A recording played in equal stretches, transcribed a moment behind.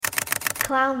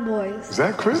Clown Boys. Is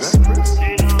that Chris?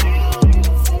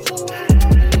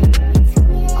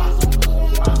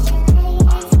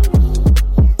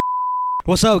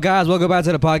 What's up, guys? Welcome back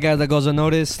to the podcast that goes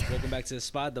unnoticed. Welcome back to the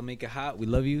spot. Don't make it hot. We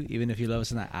love you, even if you love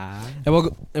us not.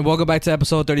 And welcome back to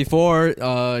episode 34.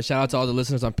 Shout out to all the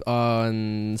listeners on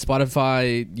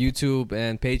Spotify, YouTube,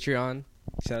 and Patreon.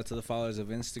 Shout out to the followers of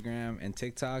Instagram and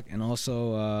TikTok, and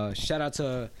also shout out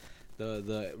to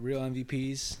the real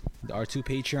MVPs, our two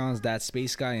Patreons, that's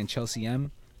Space Guy and Chelsea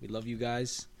M. We love you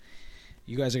guys.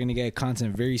 You guys are gonna get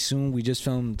content very soon. We just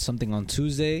filmed something on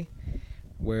Tuesday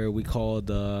where we called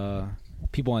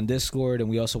people on Discord, and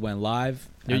we also went live.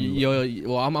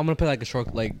 Well, I'm gonna put like a short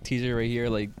teaser right here,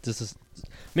 this is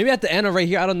maybe at the end of right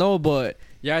here. I don't know, but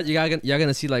you're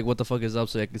gonna see like what the fuck is up,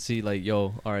 so I can see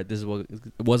all right, this is what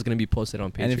was gonna be posted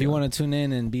on Patreon. And if you want to tune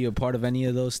in and be a part of any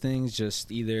of those things,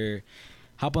 just either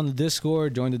hop on the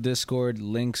Discord, join the Discord.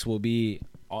 Links will be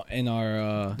in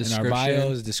our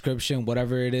bios, description,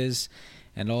 whatever it is.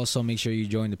 And also make sure you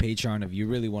join the Patreon if you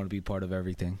really want to be part of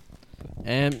everything.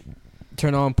 And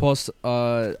turn on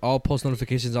all post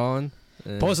notifications on.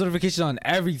 Post notifications on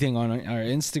everything, on our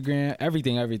Instagram,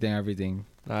 everything.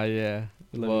 Yeah.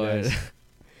 Love you guys.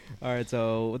 All right,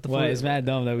 so what the fuck? fuck? It's mad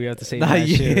dumb that we have to say that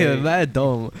shit. Yeah, right? mad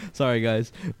dumb. Sorry,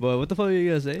 guys. But what the fuck are you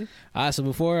gonna say? So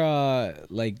before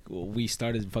we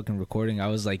started fucking recording, I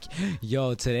was like,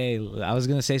 yo, today I was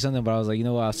gonna say something, but I was like, you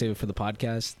know what, I'll save it for the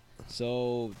podcast.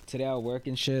 So today I work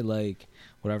and shit,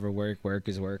 whatever, work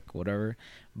is work, whatever.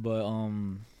 But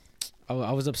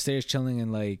I was upstairs chilling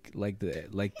in the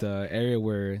area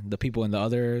where the people in the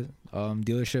other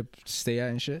dealership stay at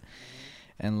and shit,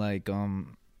 and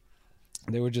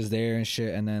they were just there and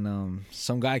shit. And then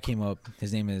some guy came up.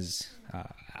 His name is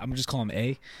I'm just calling him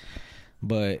A,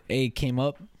 but A came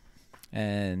up,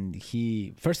 and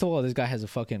he, first of all, this guy has a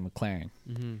fucking McLaren.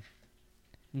 Mm-hmm.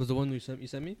 Was the one you sent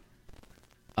me?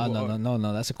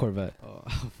 No, that's a Corvette. Oh.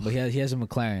 But he has a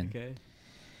McLaren. Okay.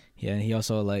 Yeah, and he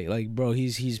also bro,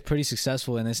 he's pretty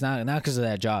successful, and it's not because of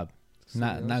that job,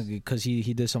 not because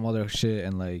he did some other shit,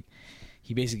 and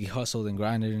he basically hustled and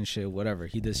grinded and shit, whatever.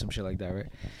 He did some shit like that, right?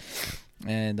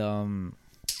 And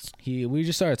we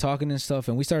just started talking and stuff,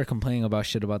 and we started complaining about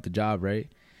shit about the job, right?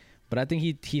 But I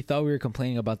think he thought we were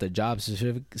complaining about the job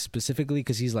specifically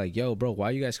because he's like, yo, bro, why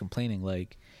are you guys complaining?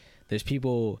 There's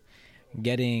people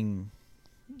getting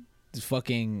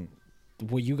fucking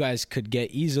what you guys could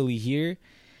get easily here,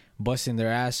 busting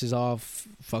their asses off,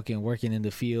 fucking working in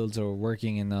the fields or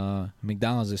working in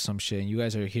McDonald's or some shit, and you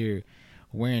guys are here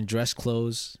wearing dress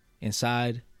clothes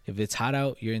inside. If it's hot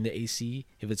out, you're in the AC.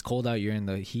 If it's cold out, you're in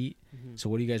the heat. Mm-hmm. So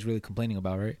what are you guys really complaining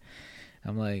about, right?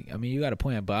 I'm like, I mean, you got a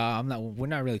point, but we're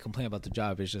not really complaining about the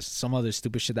job. It's just some other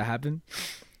stupid shit that happened.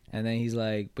 And then he's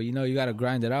like, but you gotta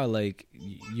grind it out.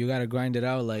 You gotta grind it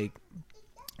out.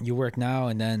 You work now,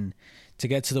 and then to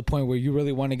get to the point where you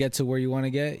really want to get to where you want to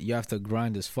get, you have to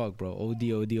grind as fuck, bro. OD.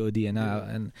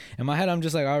 And in my head, I'm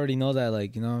just I already know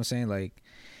that, you know what I'm saying?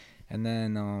 And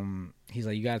then he's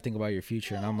like, you got to think about your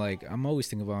future. And I'm like, I'm always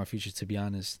thinking about my future, to be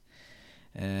honest.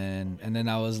 And then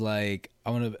I was like, I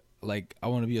want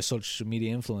to be a social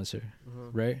media influencer,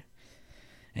 right?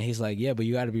 And he's like, yeah, but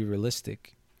you got to be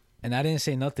realistic. And I didn't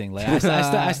say nothing.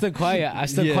 I stood quiet. I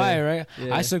stood quiet, right?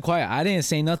 Yeah. I stood quiet. I didn't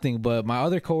say nothing, but my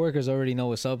other coworkers already know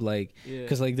what's up.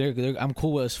 Cause they're I'm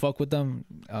cool as fuck with them.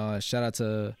 Shout out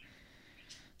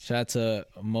to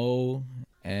Mo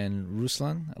and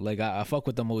Ruslan. I fuck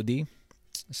with them OD.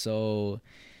 So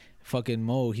fucking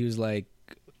Mo, he was like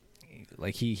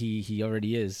he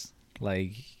already is.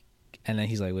 And then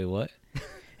he's like, wait, what?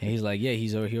 And he's like, yeah,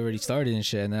 he already started and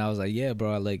shit. And then I was like, yeah,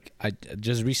 bro, I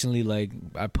just recently,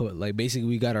 I put, basically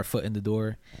we got our foot in the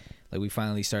door. We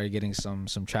finally started getting some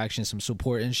traction, some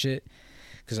support and shit.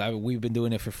 Because we've been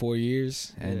doing it for 4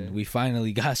 years, and we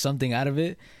finally got something out of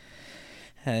it.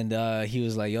 And he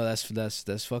was like, yo,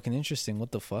 that's fucking interesting.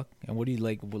 What the fuck? And what do you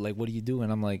what do you do?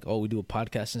 And I'm like, oh, we do a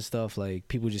podcast and stuff.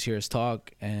 People just hear us talk,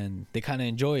 and they kind of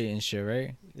enjoy it and shit,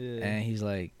 right? Yeah. And he's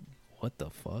like, what the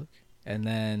fuck? And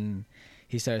then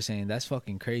he started saying, that's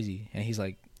fucking crazy. And he's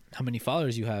like, how many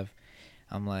followers you have?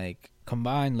 I'm like,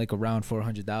 combined, around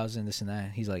 400,000, this and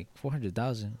that. He's like,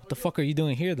 400,000? What the fuck are you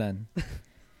doing here then?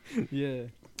 Yeah.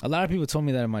 A lot of people told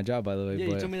me that in my job, by the way. Yeah,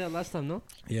 you told me that last time, no?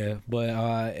 Yeah, but,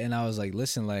 and I was like,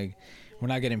 listen, we're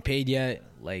not getting paid yet.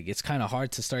 It's kind of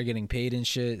hard to start getting paid and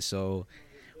shit. So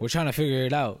we're trying to figure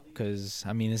it out. Because,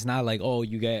 I mean, it's not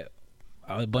you get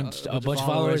a bunch of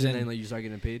followers and then you start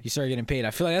getting paid. You start getting paid.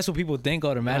 I feel like that's what people think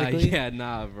automatically.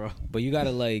 Nah, bro. But you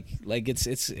gotta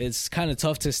it's kind of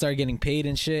tough to start getting paid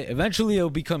and shit. Eventually it'll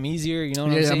become easier. You know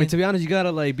what I'm saying? I mean, to be honest, you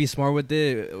gotta be smart with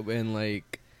it and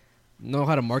know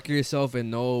how to market yourself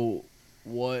and know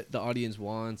what the audience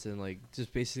wants, and like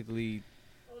just basically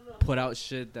put out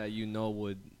shit that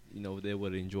they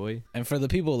would enjoy. And for the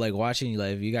people like watching,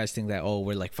 like if you guys think that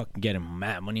we're like fucking getting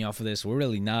mad money off of this, we're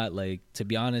really not. Like, to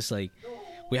be honest, like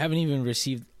we haven't even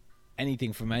received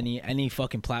anything from any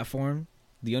fucking platform.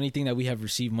 The only thing that we have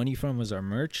received money from was our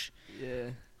merch. Yeah,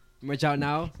 merch out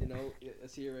now. I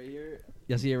see it right here.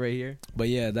 You see it right here. But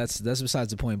yeah, that's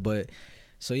besides the point. But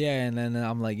so yeah, and then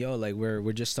I'm like, yo, like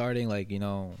we're just starting, like,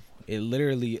 it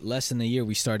literally less than a year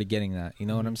we started getting that. You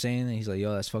know what I'm saying? And he's like,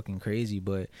 yo, that's fucking crazy.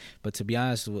 But to be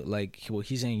honest, like what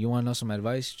he's saying, you want to know some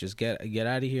advice? Just get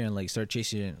out of here and like start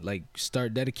chasing, like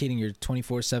start dedicating your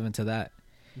 24/7 to that.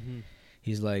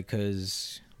 He's like,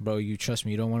 cause bro, you trust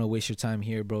me, you don't want to waste your time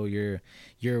here, bro. You're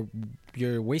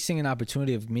wasting an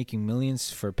opportunity of making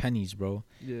millions for pennies, bro.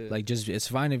 Yeah. Like, just, it's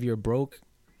fine if you're broke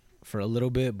for a little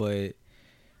bit, but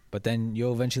then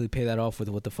you'll eventually pay that off with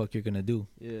what the fuck you're gonna do.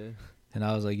 Yeah. And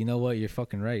I was like, you know what, you're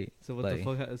fucking right. So what like,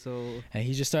 the fuck? So. And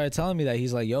he just started telling me that.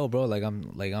 He's like, yo, bro,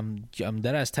 I'm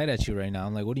dead ass tight at you right now.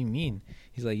 I'm like, what do you mean?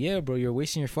 He's like, yeah, bro, you're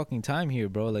wasting your fucking time here,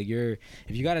 bro. Like, if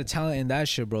you got a talent in that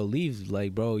shit, bro, leave.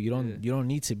 Like, bro, you don't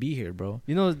need to be here, bro.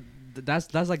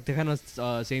 That's like the kind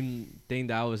of same thing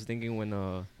that I was thinking when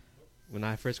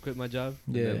I first quit my job.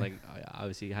 Yeah. And then, like, I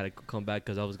obviously had to come back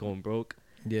because I was going broke.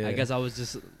 Yeah. I guess I was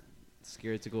just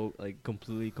scared to go like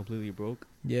completely broke.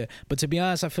 Yeah, but to be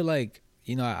honest, I feel like,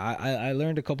 I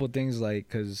learned a couple things, like,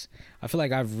 because I feel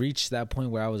like I've reached that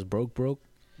point where I was broke,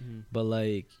 but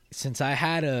like since I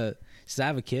have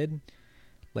a kid,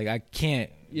 like I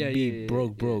can't be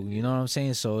broke. You know what I'm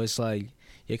saying? So it's like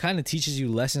it kind of teaches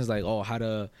you lessons, like how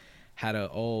to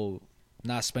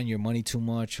not spend your money too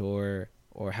much, or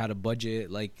how to budget,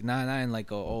 like not in like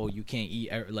you can't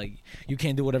eat, like you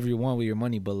can't do whatever you want with your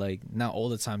money, but like not all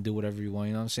the time do whatever you want.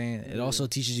 You know what I'm saying? It also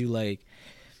teaches you, like,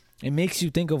 it makes you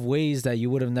think of ways that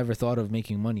you would have never thought of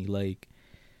making money, like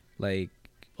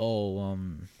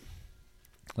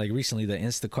recently the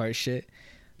Instacart shit,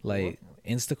 like what?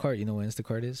 Instacart, you know what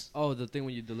Instacart is? Oh, the thing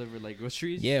when you deliver like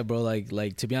groceries? Yeah, bro,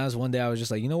 like to be honest, one day I was just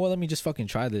like, you know what, let me just fucking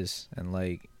try this. And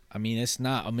like, I mean, it's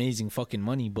not amazing fucking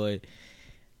money, but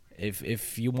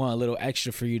if you want a little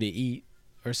extra for you to eat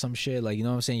or some shit, like, you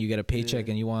know what I'm saying, you get a paycheck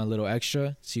and you want a little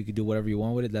extra so you could do whatever you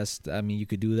want with it, you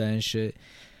could do that and shit.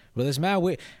 But there's mad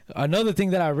way. Another thing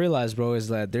that I realized, bro, is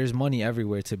that there's money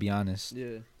everywhere, to be honest.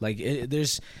 Yeah. Like,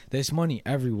 there's money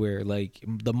everywhere. Like,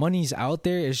 the money's out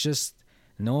there. It's just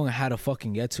knowing how to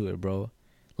fucking get to it, bro.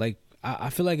 Like,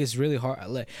 I feel like it's really hard.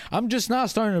 Like, I'm just now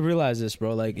starting to realize this,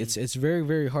 bro. Like, it's very,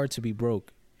 very hard to be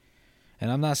broke. And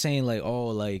I'm not saying like,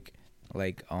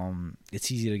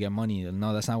 it's easy to get money.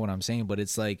 No, that's not what I'm saying. But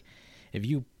it's like, if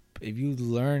you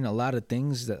learn a lot of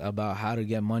things about how to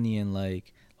get money, and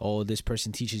like, this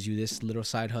person teaches you this little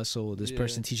side hustle, this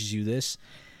person teaches you this,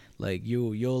 like,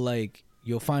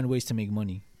 you'll find ways to make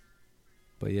money.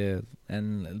 But yeah,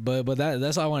 and but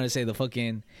that's all I wanted to say. The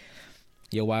fucking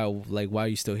why are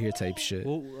you still here type shit.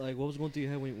 What was going through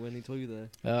your head when he told you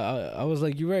that? I was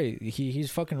like, you're right. He's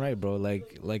fucking right, bro.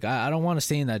 Like I don't want to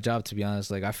stay in that job, to be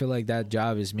honest. Like, I feel like that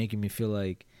job is making me feel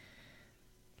like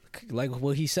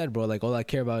what he said, bro. Like, all I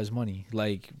care about is money.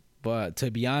 Like, but to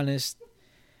be honest,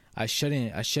 I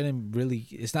shouldn't really.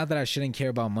 It's not that I shouldn't care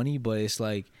about money, but it's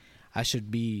like I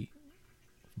should be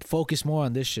focused more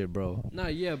on this shit, bro. Nah,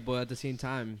 yeah, but at the same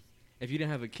time, if you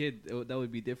didn't have a kid, that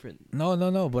would be different. No.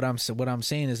 But what I'm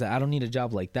saying is that I don't need a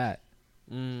job like that.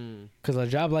 Because a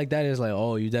job like that is like,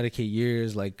 you dedicate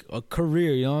years, like a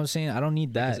career. You know what I'm saying? I don't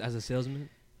need that. As a salesman.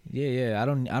 Yeah. I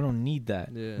don't need that.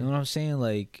 Yeah. You know what I'm saying?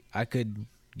 Like, I could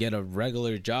get a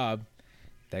regular job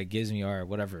that gives me $500,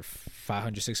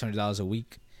 $600 a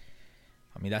week.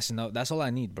 I mean, that's all I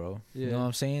need, bro. Yeah. You know what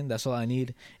I'm saying? That's all I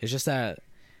need. It's just that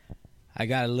I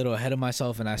got a little ahead of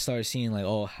myself, and I started seeing like,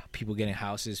 people getting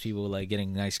houses, people like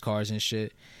getting nice cars and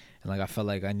shit, and like I felt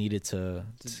like I needed to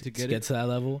get to that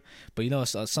level. But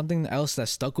something else that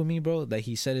stuck with me, bro, that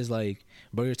he said is like,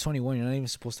 bro, you're 21, you're not even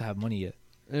supposed to have money yet.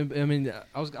 I mean,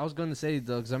 I was gonna say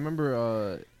though, because I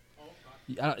remember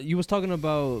you was talking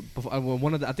about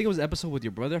one of the, I think it was an episode with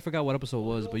your brother. I forgot what episode it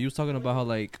was, but you was talking about how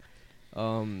like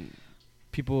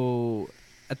people,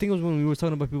 I think it was when we were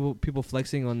talking about people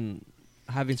flexing on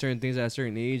having certain things at a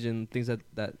certain age and things that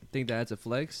think that that's a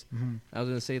flex. I was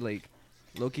gonna say like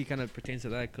low-key kind of pertains to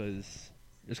that, because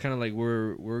it's kind of like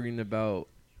we're worrying about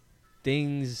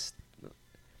things.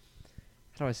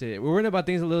 How do I say it? We're worrying about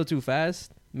things a little too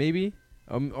fast, maybe,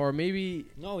 or maybe.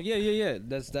 No, yeah.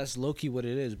 That's low-key what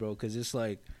it is, bro. Because it's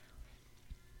like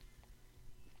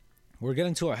we're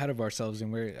getting too ahead of ourselves,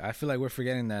 and I feel like we're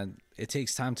forgetting that it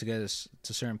takes time to get us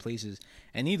to certain places.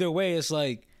 And either way, it's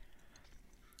like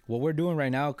what we're doing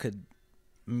right now could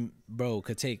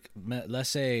take, let's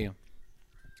say,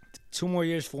 2 more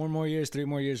years, 4 more years, 3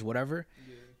 more years, whatever.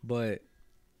 Yeah. But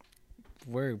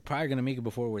we're probably gonna make it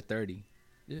before we're 30.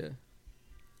 Yeah.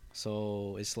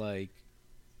 So it's like,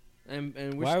 and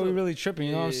why are we really tripping?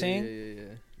 You know what I'm saying? Yeah.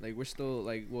 Like we're still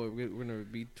like, well, we're gonna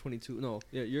be 22. No,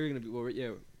 yeah, you're gonna be. Well,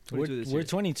 yeah. We're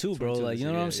 22, bro. Like, you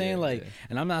know what I'm saying? Like,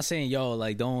 and I'm not saying, yo,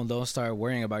 like, don't start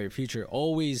worrying about your future.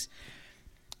 Always,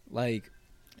 like,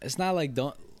 it's not like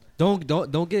don't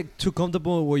get too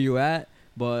comfortable where you're at,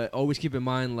 but always keep in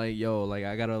mind, like, yo, like,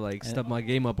 I gotta like step my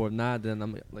game up, or not, then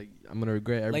I'm gonna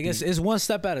regret everything. Like, it's one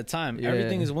step at a time. Yeah.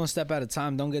 Everything is one step at a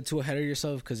time. Don't get too ahead of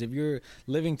yourself, because if you're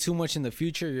living too much in the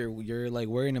future, you're like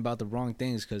worrying about the wrong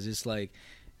things, because it's like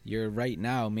your right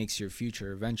now makes your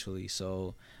future eventually.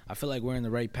 So I feel like we're in the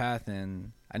right path,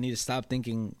 and I need to stop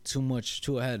thinking too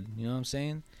ahead. You know what I'm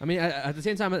saying? I mean, at the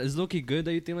same time, it's low-key good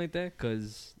that you think like that,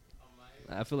 because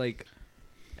I feel like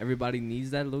everybody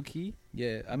needs that low-key.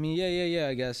 Yeah, I mean, yeah,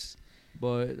 I guess.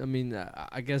 But I mean,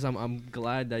 I guess I'm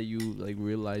glad that you like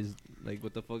realized like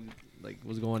what the fuck like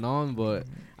was going on. But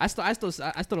I still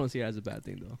don't see it as a bad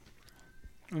thing though.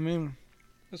 I mean,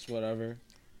 it's whatever.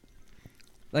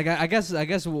 Like I guess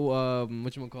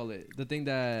what you call it, the thing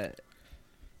that.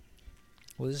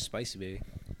 Well, this is spicy, baby.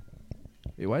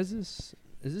 Wait, why is this?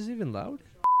 Is this even loud?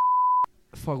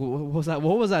 Fuck, what was that?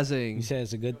 What was I saying? You said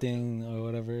it's a good thing or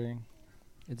whatever.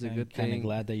 It's a good thing. Kind of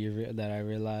glad that I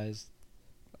realized.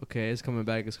 Okay, it's coming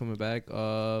back.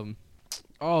 Oh,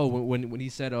 when he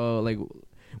said like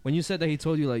when you said that he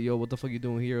told you like, yo, what the fuck you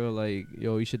doing here? Or like,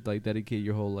 yo, you should like dedicate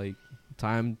your whole like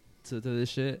time to this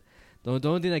shit. The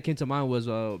only thing that came to mind was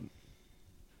when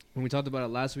we talked about it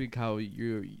last week, how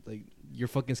you're like your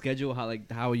fucking schedule,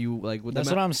 how you like. That's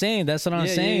what I'm saying. That's what I'm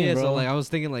saying, yeah. Bro. So like I was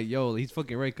thinking like, yo, he's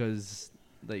fucking right, because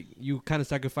like you kind of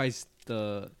sacrificed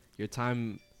your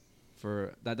time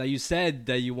for that you said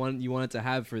that you wanted to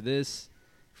have for this,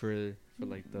 for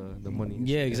like the money.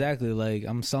 Yeah, exactly. Like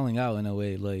I'm selling out in a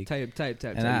way. Like type.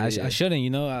 And I shouldn't,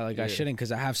 you know, I shouldn't,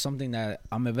 because I have something that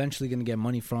I'm eventually gonna get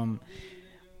money from.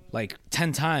 Like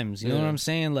 10 times, you know what I'm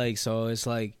saying? Like, so it's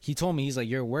like he told me, he's like,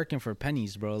 you're working for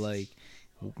pennies, bro. Like,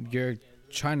 you're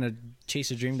trying to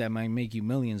chase a dream that might make you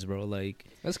millions, bro. Like,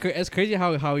 that's crazy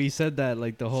how he said that,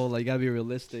 like the whole like gotta be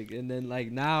realistic, and then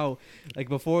like now, like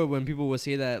before when people would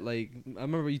say that, like I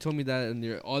remember you told me that in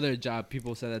your other job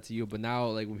people said that to you, but now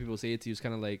like when people say it to you, it's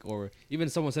kind of like, or even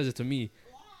if someone says it to me,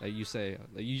 like you say,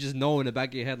 like you just know in the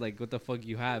back of your head like what the fuck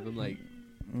you have. I'm like.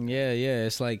 Yeah,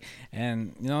 it's like,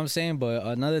 and you know what I'm saying. But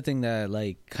another thing that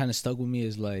like kind of stuck with me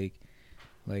is like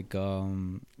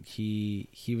he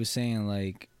was saying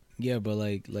like, yeah, but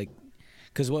like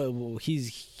because what he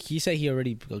said he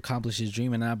already accomplished his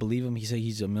dream, and I believe him. He said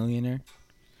he's a millionaire.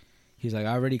 He's like,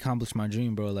 I already accomplished my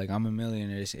dream, bro. Like, I'm a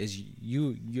millionaire. It's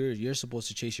you're supposed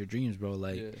to chase your dreams, bro.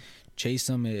 Like, chase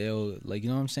them. It'll, like, you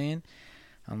know what I'm saying?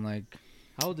 I'm like,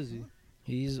 how old is he?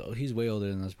 He's way older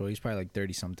than us, bro. He's probably like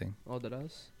 30 something. Older than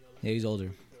us? Yeah, he's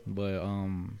older, but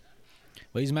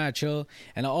he's mad chill.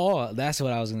 And that's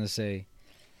what I was gonna say.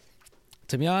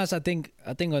 To be honest, I think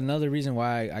another reason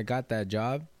why I got that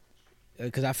job,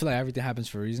 because I feel like everything happens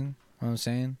for a reason. You know what I'm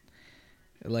saying?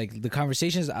 Like the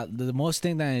conversations, the most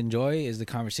thing that I enjoy is the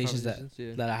conversations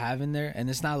that I have in there, and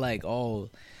it's not like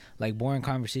like boring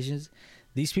conversations.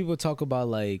 These people talk about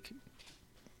like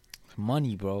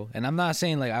money, bro, and I'm not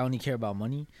saying like I only care about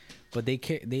money, but they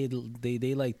care. They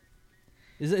like.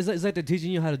 It's like they're teaching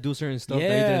you how to do certain stuff that you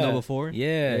didn't know before.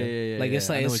 Yeah. Like it's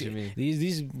like I know what you mean.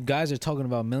 These guys are talking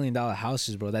about $1 million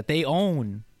houses, bro, that they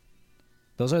own.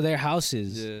 Those are their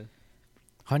houses. Yeah.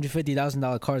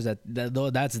 $150,000 cars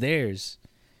that's theirs.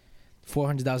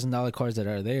 $400,000 cars that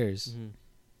are theirs. Mm-hmm.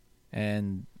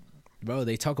 And bro,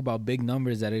 they talk about big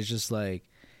numbers that is just like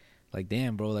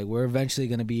damn, bro, like we're eventually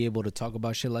gonna be able to talk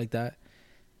about shit like that,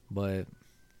 but.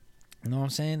 You know what I'm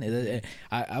saying?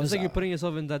 I was like you're putting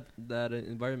yourself in that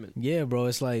environment. Yeah, bro.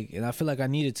 It's like, and I feel like I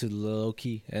needed to low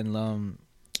key. And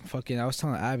I was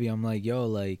telling Abby, I'm like, yo,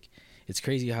 like, it's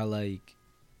crazy how like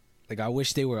I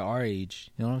wish they were our age.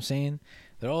 You know what I'm saying?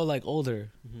 They're all like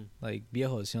older, like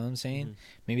viejos. You know what I'm saying?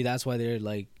 Mm-hmm. Maybe that's why they're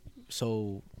like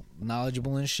so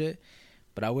knowledgeable and shit.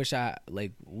 But I wish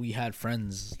we had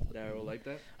friends that are like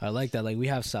that. I like that. Like we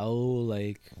have Saul.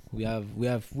 Like we have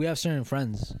certain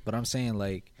friends. But I'm saying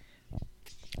like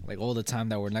all the time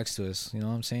that we're next to us, you know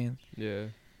what I'm saying? Yeah.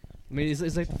 I mean, it's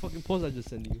like the fucking post I just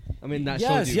sent you. I mean, that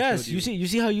yes. Showed you. You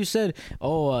see how you said,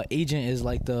 agent is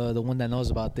like the one that knows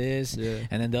about this, and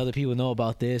then the other people know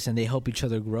about this, and they help each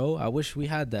other grow. I wish we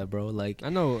had that, bro. Like I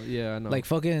know. Like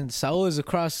fucking Saul is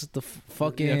across the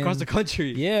fucking across the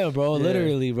country. Yeah, bro. Yeah.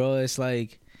 Literally, bro. It's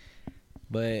like,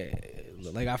 But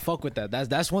like I fuck with that.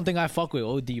 That's one thing I fuck with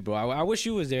OD, bro. I wish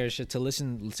you was there shit to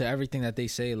listen to everything that they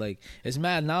say. Like it's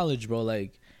mad knowledge, bro.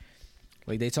 Like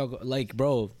they talk like,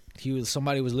 bro.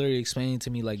 Somebody was literally explaining to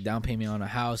me like down payment on a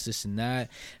house, this and that.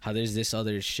 How there's this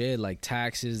other shit like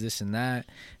taxes, this and that.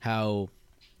 How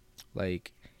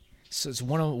like so it's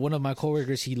one of my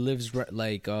coworkers. He lives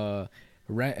like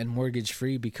rent and mortgage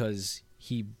free because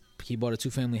he bought a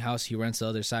 2-family house. He rents the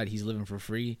other side. He's living for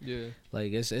free. Yeah,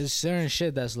 like it's certain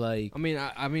shit that's like. I mean,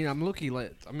 I'm looking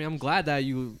like. I mean, I'm glad that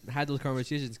you had those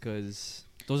conversations because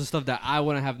those are stuff that I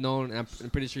wouldn't have known. And I'm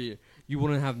pretty sure you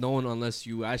wouldn't have known unless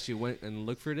you actually went and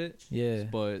looked for it. Yeah,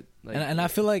 but like, and I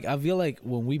feel like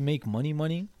when we make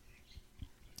money,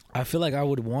 I feel like I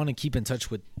would want to keep in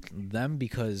touch with them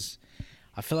because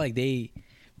I feel like they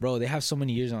have so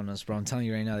many years on us, bro. I'm telling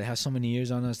you right now, they have so many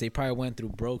years on us. They probably went through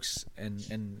brokes and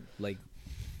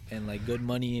good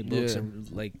money books and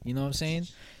like, you know what I'm saying?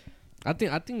 I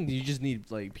think you just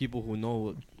need like people who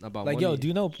know about like money. Yo, do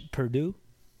you know Purdue?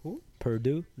 Who?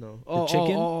 Purdue? No. The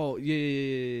chicken? Oh,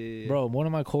 yeah. Bro, one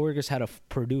of my coworkers had a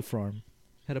Purdue farm.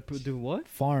 Had a Purdue what?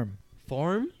 Farm.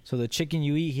 So the chicken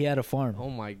you eat, he had a farm. Oh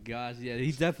my gosh, yeah,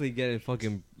 he's definitely getting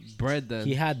fucking bread then.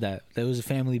 He had that. That was a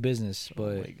family business, but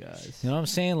oh my gosh, you know what I'm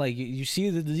saying? Like you see,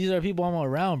 these are people I'm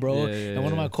around, bro. And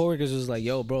one of my coworkers was like,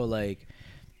 "Yo, bro,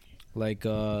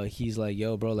 he's like,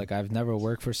 yo, bro, like I've never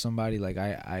worked for somebody. Like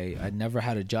I never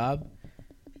had a job."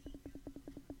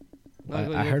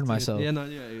 I heard myself. Yeah, no,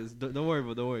 yeah. Don't worry,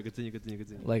 bro. Don't worry. Continue.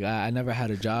 Like I never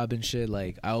had a job and shit.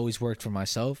 Like I always worked for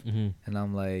myself, and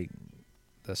I'm like.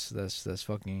 That's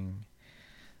fucking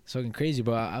crazy,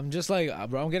 bro. I'm just like,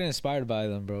 bro, I'm getting inspired by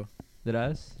them, bro. Did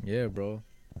us? Yeah, bro.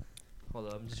 Hold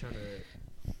up, I'm just trying to.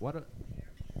 What?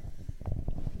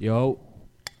 Yo.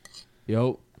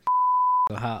 So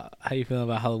how you feeling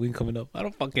about Halloween coming up? I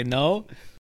don't fucking know.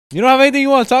 You don't have anything you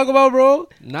want to talk about, bro?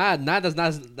 Nah, that's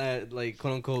not that like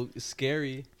quote unquote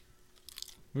scary.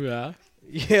 Yeah.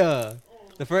 Yeah.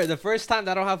 The first time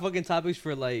that I don't have fucking topics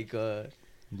for like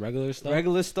regular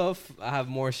stuff. I have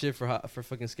more shit for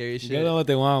fucking scary shit. Give them what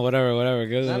they want, whatever.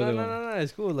 Give them No.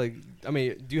 It's cool. Like, I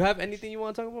mean, do you have anything you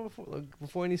want to talk about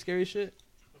before any scary shit?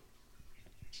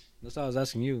 That's what I was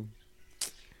asking you.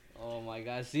 Oh my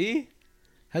god! See,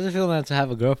 how's it feel not to have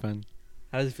a girlfriend?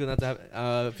 How does it feel not to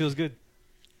have? It feels good,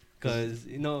 cause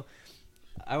you know,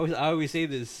 I always say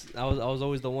this. I was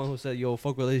always the one who said, "Yo,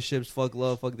 fuck relationships, fuck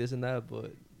love, fuck this and that."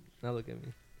 But now look at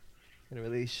me in a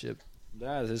relationship.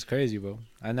 Yeah, it's crazy, bro.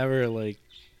 I never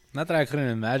not that I couldn't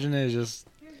imagine it. It's just,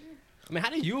 I mean, how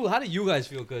do you guys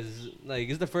feel? Cause like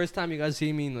it's the first time you guys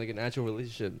see me in like an actual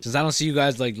relationship. Since I don't see you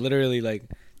guys like literally like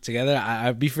together,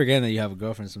 I be forgetting that you have a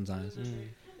girlfriend sometimes.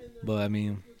 But I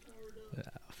mean,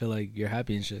 I feel like you're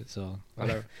happy and shit. So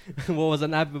whatever. Well, was I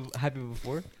not happy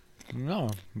before? No,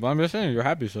 but I'm just saying you're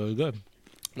happy, so it's good.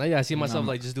 Now, yeah, I see myself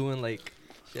like just doing like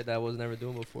shit that I was never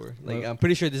doing before. Like I'm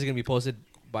pretty sure this is gonna be posted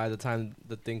by the time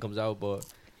the thing comes out, but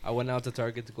I went out to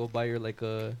Target to go buy her like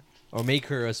or make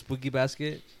her a spooky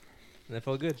basket, and it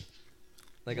felt good.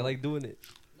 Like I like doing it.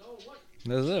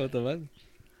 That's it. What the fuck?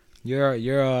 You're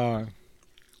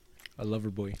a lover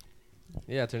boy.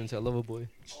 Yeah, I turned into a lover boy.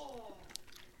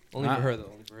 Only for her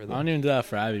though. I don't even do that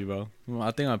for Abby, bro.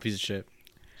 I think I'm a piece of shit.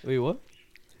 Wait, what?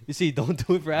 You see, don't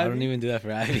do it for Abby. I don't even do that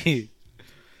for Abby.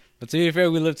 But to be fair,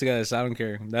 we live together, so I don't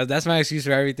care. That's my excuse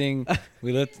for everything.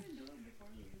 We live.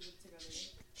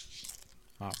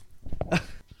 Wow.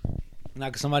 Nah,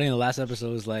 cause somebody in the last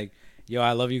episode was like, "Yo,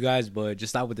 I love you guys, but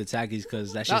just stop with the tackies,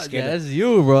 cause that shit scared." Yeah, that's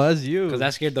you, bro. That's you. Cause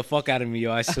that scared the fuck out of me,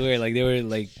 yo. I swear. Like they were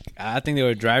like, I think they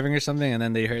were driving or something, and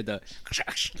then they heard the,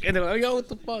 and they were like, "Yo, what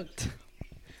the fuck?"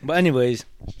 But anyways,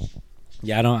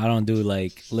 yeah, I don't do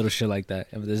like little shit like that.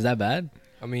 Is that bad?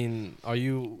 I mean, are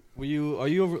you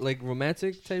like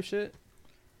romantic type shit?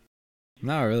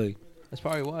 Not really. That's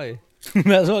probably why.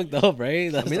 That's fucked up,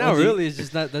 right? I mean, not really. It's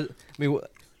just not that. I mean,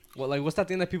 what's that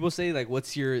thing that people say? Like,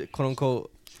 what's your quote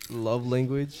unquote love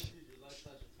language?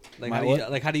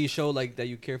 Like, how do you show like that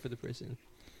you care for the person?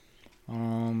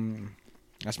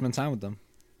 I spend time with them.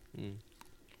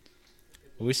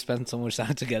 We spent so much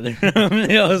time together.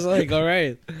 I was like, all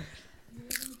right.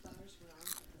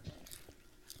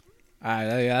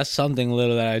 That's something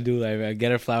little that I do. Like I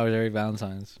get her flowers every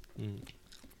Valentine's.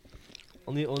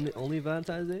 Only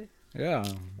Valentine's Day? Yeah,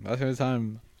 that's the only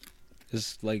time.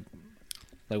 It's like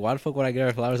why the fuck would I get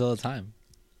her flowers all the time?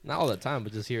 Not all the time,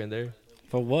 but just here and there.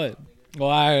 For what?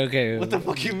 Why? Okay. What the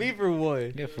fuck you mean for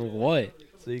what? Yeah, for what?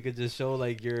 So you could just show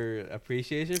like your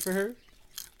appreciation for her?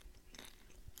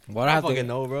 What I fucking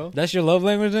know, bro. That's your love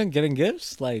language then? Getting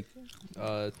gifts? Like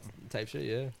type shit,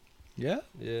 yeah. Yeah?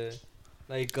 Yeah.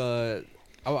 Like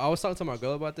I was talking to my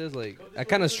girl about this. Like, I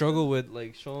kind of struggle with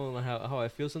like showing how I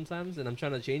feel sometimes, and I'm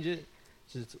trying to change it.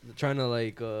 Just trying to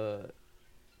like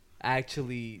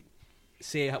actually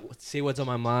say what's on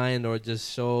my mind, or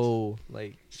just show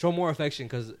more affection.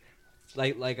 Cause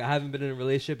like I haven't been in a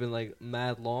relationship in like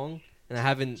mad long, and I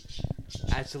haven't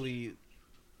actually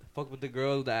fucked with the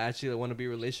girl that I actually want to be in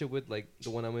a relationship with, like the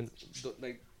one I'm in,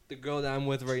 the girl that I'm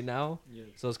with right now. Yeah.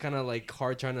 So it's kind of like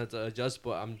hard trying to adjust,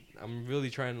 but I'm really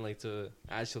trying like to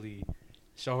actually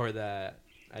show her that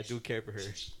I do care for her.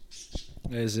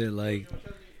 Is it like,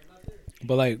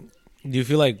 but like, do you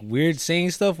feel like weird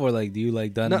saying stuff, or like do you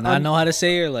like not know how to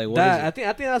say it, or like what is it?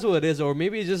 I think that's what it is, or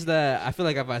maybe it's just that I feel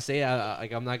like if I say it,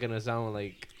 I'm not gonna sound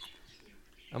like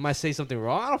I might say something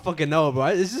wrong. I don't fucking know, bro.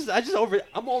 It's just I'm an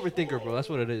overthinker, bro. That's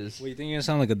what it is. What, you think you're gonna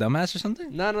sound like a dumbass or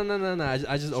something? No. I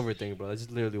just overthink, bro. That's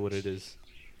just literally what it is,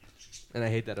 and I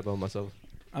hate that about myself.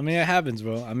 I mean, it happens,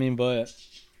 bro. I mean, but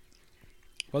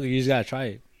fuck it, you just gotta try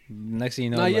it. Next thing you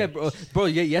know, Nah, like, yeah, bro.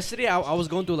 Yeah, yesterday I was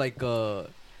going through like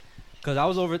cause I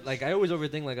was I always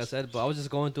overthink, like I said, but I was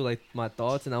just going through like my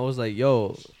thoughts, and I was like,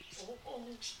 yo,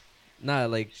 nah,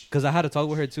 like, cause I had to talk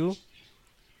with her too,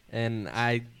 and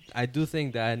I do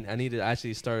think that I need to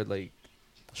actually start like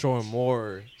showing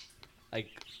more like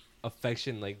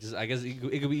affection, like just I guess it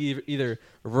could be either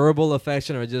verbal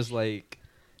affection or just like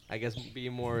I guess be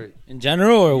more in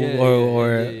general,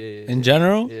 or in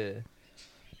general. Yeah.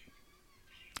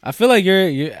 I feel like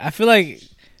I feel like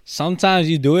sometimes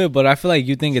you do it, but I feel like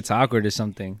you think it's awkward or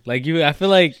something. Like I feel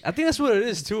like I think that's what it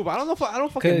is too, but I don't know if I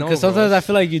don't fucking know. Because sometimes I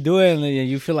feel like you do it and then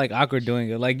you feel like awkward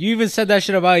doing it. Like you even said that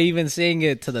shit about even saying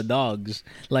it to the dogs,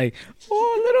 like,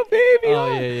 "Oh, little baby."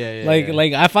 Oh yeah.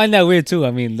 Like I find that weird too. I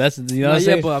mean, that's what I'm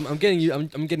saying. Yeah, but I'm getting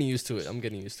used to it. I'm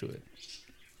getting used to it.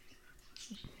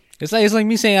 It's like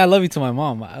me saying I love you to my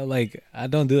mom. I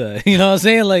don't do that. You know what I'm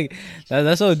saying? Like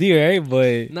that's OD, right?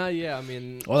 But nah, yeah. I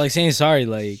mean, or like saying sorry.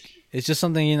 Like it's just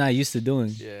something you're not used to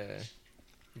doing. Yeah,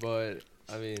 but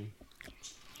I mean,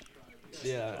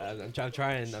 yeah. I'm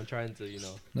trying to,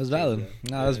 That's valid. That.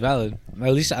 No, Yeah. that's valid.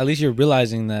 At least you're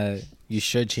realizing that you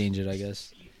should change it, I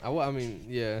guess. I mean,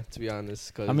 yeah. To be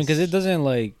honest, because it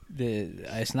doesn't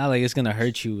it's not like it's gonna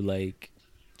hurt you like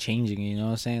changing. You know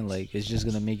what I'm saying? Like it's just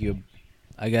gonna make you,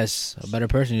 I guess, a better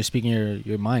person. You're speaking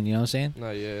your mind. You know what I'm saying?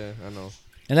 No, yeah, I know.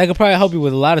 And that could probably help you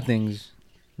with a lot of things.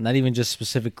 Not even just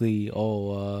specifically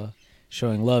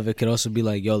showing love. It could also be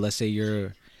like, yo, let's say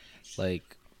you're like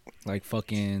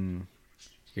fucking,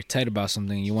 you're tight about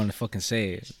something. You want to fucking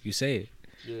say it. You say it.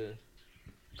 Yeah.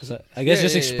 Cause I guess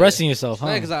just expressing yourself, huh?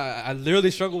 Yeah, because I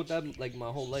literally struggled with that like my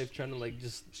whole life, trying to like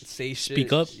just say shit.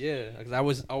 Speak up. Yeah, because I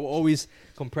would always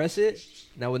compress it,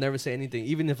 and I would never say anything,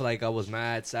 even if like I was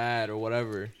mad, sad, or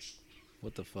whatever.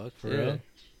 What the fuck, for real?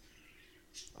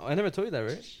 Oh, I never told you that,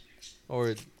 right?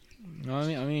 Or no,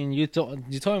 I mean, you told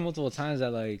me multiple times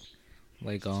that I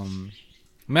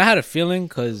I had a feeling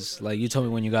because like you told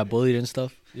me when you got bullied and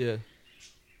stuff. Yeah.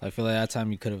 I feel like that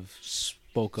time you could have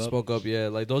spoke up, yeah.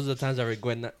 Like those are the times I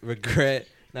regret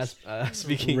not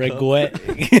speaking regret.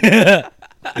 up.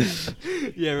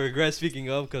 Yeah, regret speaking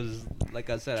up because, like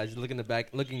I said, I just looking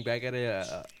back at it,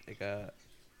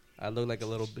 I look like a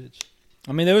little bitch.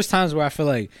 I mean, there was times where I feel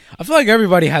like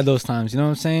everybody had those times. You know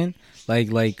what I'm saying?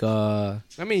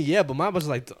 I mean, yeah, but mine was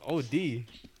like the OD.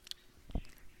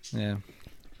 Yeah.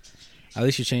 At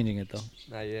least you're changing it though.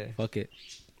 Nah, yeah. Fuck it.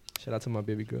 Shout out to my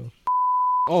baby girl.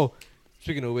 Oh,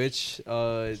 speaking of which,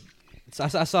 I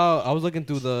was looking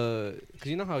through cause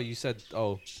you know how you said,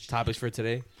 topics for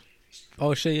today.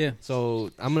 Oh shit, yeah.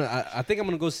 So I think I'm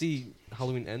gonna go see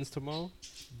Halloween Ends tomorrow,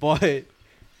 but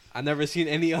I never seen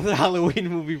any other Halloween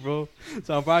movie, bro.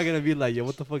 So I'm probably gonna be like, yo,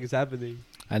 what the fuck is happening?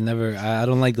 I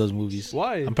don't like those movies.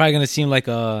 Why? I'm probably gonna seem like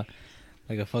a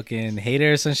fucking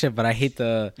hater or some shit, but I hate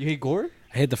You hate gore?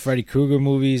 I hate the Freddy Krueger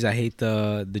movies. I hate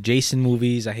the Jason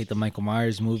movies. I hate the Michael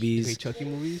Myers movies. You hate Chucky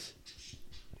movies?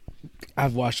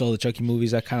 I've watched all the Chucky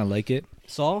movies. I kind of like it.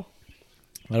 Saw?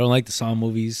 I don't like the Saw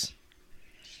movies.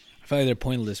 I feel like they're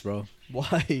pointless, bro.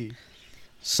 Why?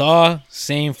 Saw,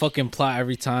 same fucking plot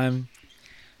every time.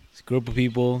 It's a group of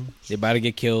people. They're about to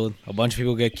get killed. A bunch of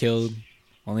people get killed.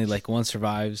 Only like one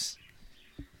survives.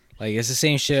 Like it's the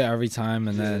same shit every time,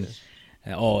 and then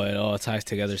it all ties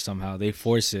together somehow. They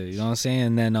force it. You know what I'm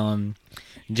saying? And then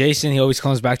Jason, he always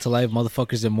comes back to life.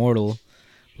 Motherfucker's immortal.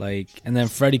 Like, and then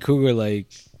Freddy Krueger, like,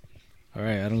 all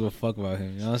right, I don't give a fuck about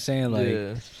him. You know what I'm saying?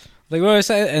 Like what I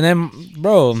said. And then,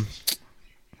 bro,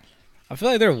 I feel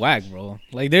like they're whack, bro.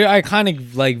 Like they're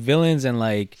iconic like villains, and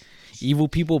like evil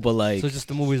people, but like, So it's just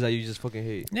the movies that you just fucking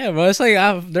hate. yeah, bro, it's like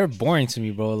they're boring to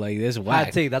me, bro. Like this whack.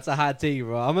 Hot take. That's a hot take,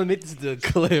 bro. I'm gonna make this into a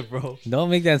clip, bro. Don't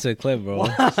make that into a clip, bro.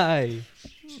 Why?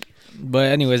 But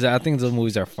anyways, I think those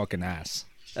movies are fucking ass.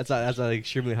 That's a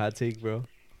extremely hot take, bro.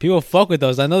 People fuck with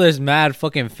those. I know there's mad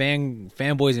fucking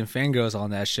fanboys and fangirls on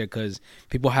that shit because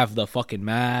people have the fucking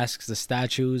masks, the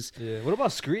statues. Yeah. What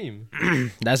about Scream?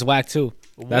 That's whack too.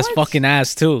 That's What? fucking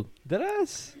ass too. That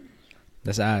ass.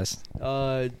 That's ass.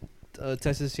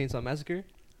 Texas Chainsaw Massacre.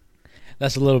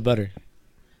 That's a little better.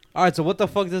 All right. So what the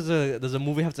fuck does a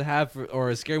movie have to have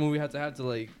or a scary movie have to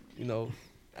like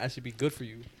actually be good for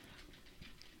you?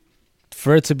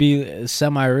 For it to be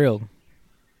semi-real.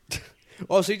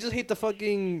 Oh, so you just hate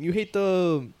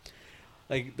the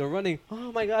like the running.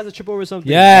 Oh my god, it's a trip over something.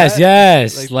 Yes, That-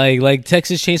 yes. Like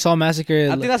Texas Chainsaw Massacre.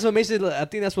 I think that's what makes it. I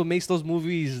think that's what makes those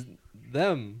movies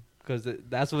them, because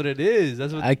that's what it is.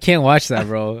 That's what. I can't watch that,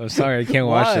 bro. I'm sorry, I can't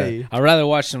watch Why? that. I'd rather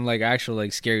watch some like actual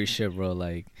like scary shit, bro.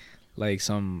 Like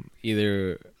some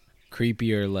either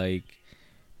creepy or like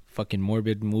fucking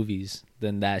morbid movies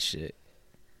than that shit.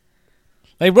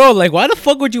 Like, bro, like why the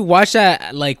fuck would you watch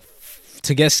that like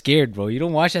to get scared, bro? You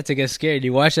don't watch that to get scared.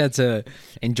 You watch that to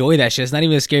enjoy that shit. It's not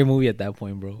even a scary movie at that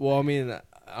point, bro. Well, I mean,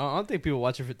 I don't think people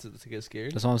watch it to get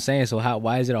scared That's what I'm saying. So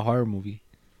why is it a horror movie?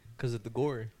 because of the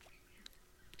gore.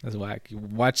 That's whack. You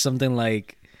watch something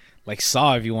like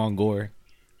Saw if you want gore.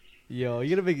 Yo,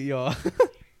 you're gonna make yo.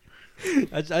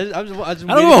 I just I don't waiting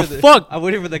give for a fuck. I'm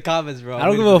waiting for the comments, bro. I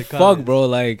don't give a fuck, bro.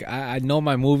 Like I know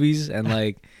my movies and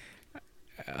like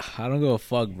I don't give a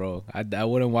fuck, bro. I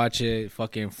wouldn't watch it.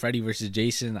 Fucking Freddy versus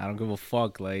Jason. I don't give a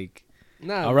fuck. Like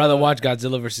Nah, I'd rather watch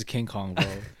Godzilla versus King Kong, bro.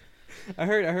 I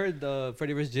heard the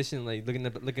Freddy vs. Jason, like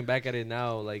looking back at it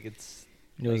now, like it's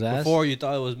It was like, ass. before you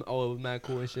thought it was mad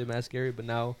cool and shit, mad scary, but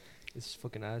now it's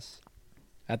fucking ass.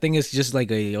 I think it's just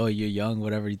like you're young,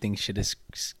 whatever. You think shit is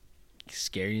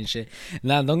scary and shit.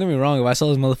 Nah, don't get me wrong. If I saw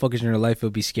those motherfuckers in real life, it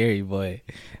would be scary. But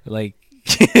like,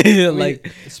 I mean,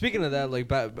 like speaking of that, like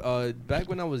back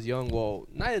when I was young, well,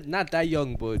 not that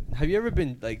young, but have you ever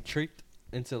been like tricked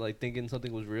into like thinking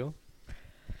something was real,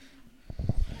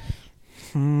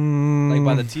 like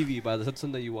by the TV, by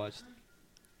something that you watched?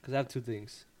 Because I have two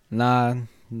things. nah,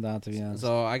 to be honest.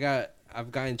 So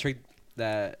I've gotten tricked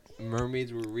that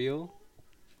mermaids were real,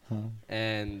 Huh.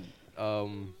 and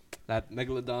that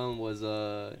megalodon was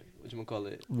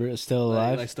whatchamacallit, Still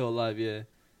alive? like still alive, yeah.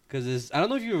 Because I don't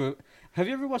know if have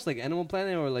you ever watched like Animal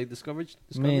Planet or like Discovery?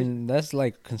 I mean, that's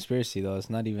like conspiracy though. It's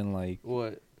not even like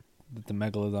What? that the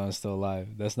megalodon is still alive.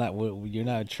 That's not what you're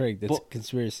not tricked. That's But-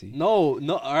 conspiracy. No.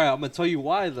 All right, I'm gonna tell you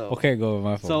why though. Okay, go with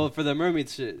my So fault. for the mermaid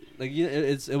shit, like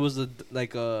it was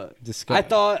like Discuss- I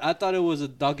thought it was a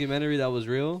documentary that was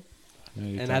real,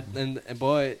 and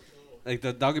boy, like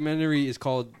the documentary is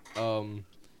called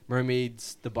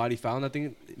Mermaids: The Body Found. I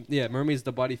think Mermaids: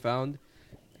 The Body Found.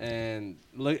 And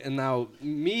now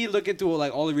me looking through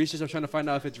like all the research, I'm trying to find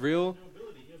out if it's real.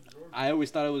 I always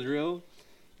thought it was real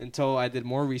until I did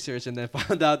more research and then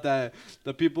found out that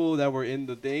the people that were in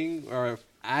the thing are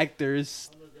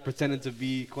actors pretending to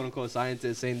be quote unquote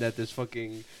scientists, saying that there's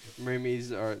fucking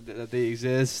mermaids or that they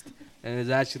exist, and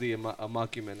it's actually a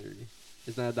mockumentary.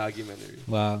 It's not a documentary.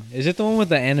 Wow, is it the one with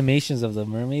the animations of the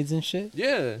mermaids and shit?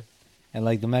 Yeah. And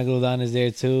like the megalodon is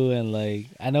there too, and like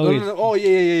I know. No. Oh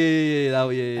yeah.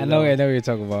 I know what you're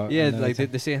talking about. Yeah, I know like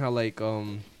what they're saying how like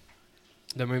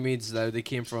the mermaids that they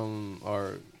came from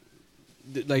are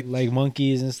like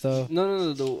monkeys and stuff.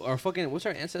 no our fucking what's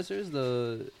our ancestors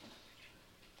I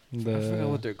forgot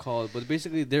what they're called, but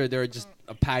basically they're just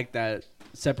a pack that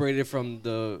separated from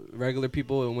the regular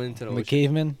people and went into the the ocean.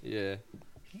 cavemen. Yeah,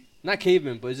 not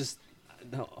cavemen, but it's just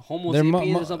Homo They're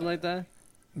sapiens or something like that.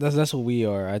 That's what we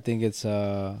are. I think it's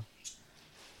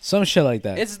some shit like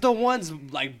that. It's the ones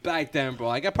like back then, bro.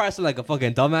 Like I probably sound like a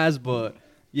fucking dumbass, but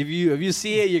if you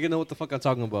see it, you're gonna know what the fuck I'm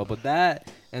talking about. But that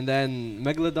and then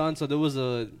Megalodon. So there was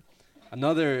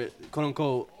another quote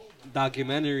unquote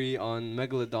documentary on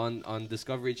Megalodon on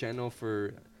Discovery Channel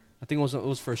for I think it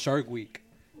was for Shark Week,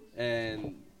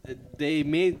 and they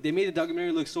made the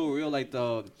documentary look so real, like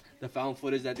the found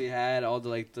footage that they had, all the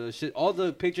like the shit, all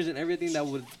the pictures and everything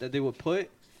that they would put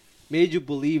made you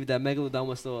believe that Megalodon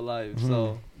was still alive. Mhm.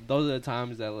 So those are the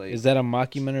times that like Is that a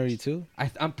mockumentary too?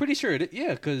 I'm pretty sure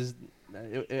because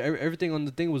everything on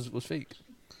the thing was fake.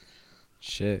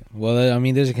 Shit. Well, I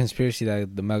mean, there's a conspiracy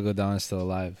that the megalodon is still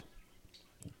alive.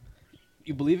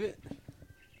 You believe it?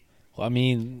 Well, I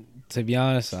mean, to be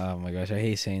honest, oh my gosh, I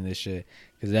hate saying this shit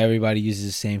because everybody uses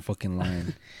the same fucking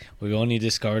line. We've only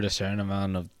discovered a certain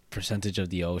amount of percentage of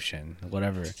the ocean,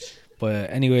 whatever. But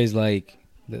anyways, like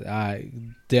I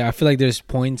feel like there's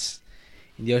points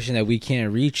the ocean that we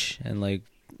can't reach, and like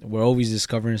we're always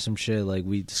discovering some shit. Like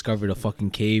we discovered a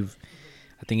fucking cave,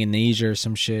 I think in Asia or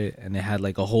some shit, and it had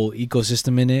like a whole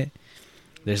ecosystem in it.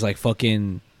 There's like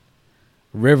fucking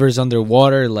rivers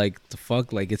underwater, like the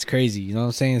fuck, like it's crazy. You know what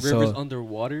I'm saying? Rivers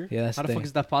underwater. Yeah, that's how the fuck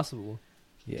is that possible?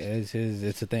 Yeah,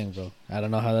 it's a thing, bro. I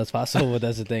don't know how that's possible, but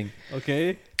that's a thing.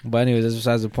 Okay. But anyways, that's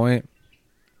besides the point.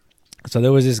 So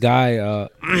there was this guy.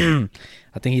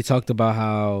 I think he talked about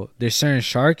how there's certain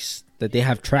sharks that they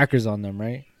have trackers on them,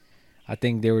 right? I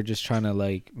think they were just trying to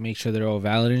like make sure they're all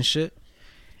valid and shit.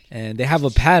 And they have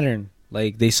a pattern.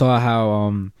 Like they saw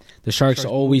how the sharks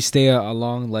always stay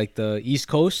along like the East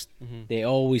Coast. Mm-hmm. They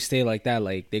always stay like that.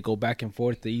 Like they go back and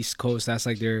forth the East Coast. That's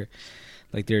like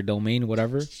their domain,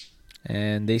 whatever.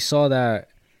 And they saw that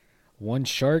one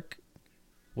shark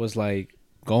was like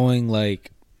going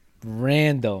like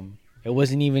random. It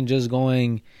wasn't even just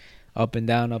going up and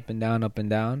down, up and down, up and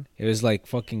down. It was like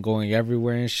fucking going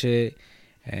everywhere and shit.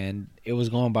 And it was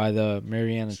going by the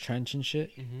Mariana Trench and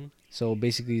shit. Mm-hmm. So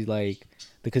basically, like,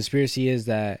 the conspiracy is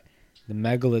that the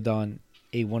megalodon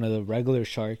ate one of the regular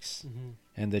sharks,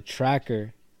 and the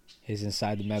tracker is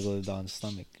inside the megalodon's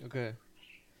stomach. Okay.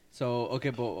 So, okay,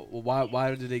 but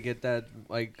why did they get that,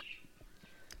 like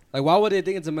why would they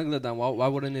think it's a megalodon? Why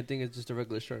wouldn't they think it's just a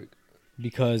regular shark?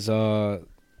 Because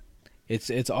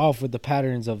it's off with the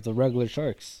patterns of the regular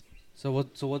sharks. So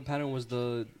what pattern was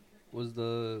the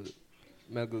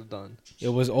megalodon? It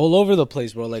was all over the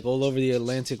place, bro. Like all over the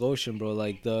Atlantic Ocean, bro.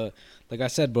 Like I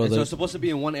said, bro. So it's supposed to be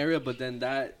in one area, but then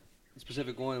that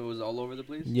specific one was all over the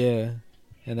place. Yeah,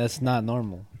 and that's not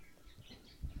normal.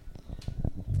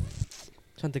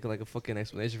 I'm trying to think of like a fucking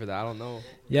explanation for that. I don't know.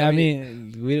 Yeah, I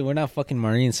mean we're not fucking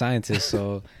marine scientists,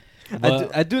 so.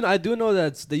 I do know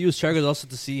that they use trackers also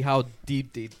to see how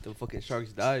deep the fucking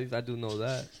sharks dive. I do know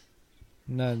that.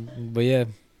 No, but yeah,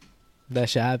 that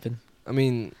should happen. I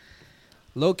mean,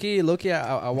 low key,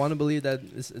 I want to believe that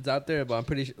it's out there, but I'm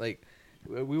pretty sure like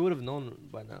we would have known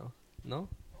by now. No?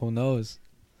 Who knows?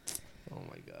 Oh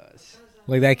my gosh.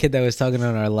 Like that kid that was talking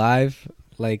on our live,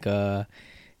 like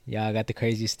yeah, I got the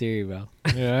craziest theory, bro.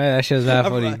 Yeah, that shit was mad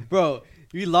funny, bro.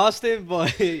 We lost him,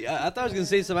 but I thought I was gonna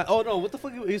say something. Oh no, what the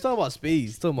fuck? He's talking about space.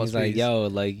 He's talking about He's space. like, yo,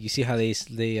 like you see how they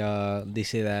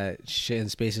say that shit in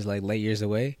space is like light years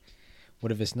away.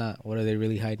 What if it's not? What are they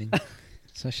really hiding?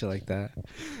 Some shit like that.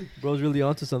 Bro's really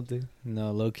onto something.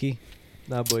 No, low key.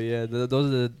 Nah, but yeah, those are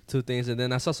the two things. And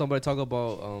then I saw somebody talk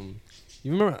about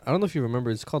you remember? I don't know if you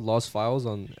remember. It's called Lost Files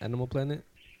on Animal Planet.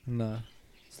 Nah.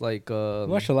 It's like I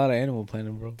watch a lot of Animal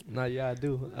Planet, bro. Nah, yeah, I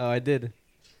do. I did.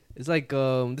 It's like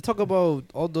they talk about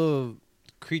all the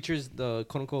creatures, the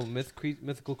quote unquote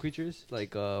mythical creatures,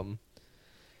 like Bigfoot.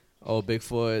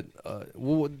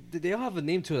 They all have a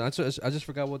name to it. I just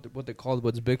forgot what they're called.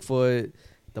 But it's Bigfoot,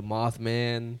 the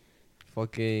Mothman,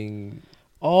 fucking.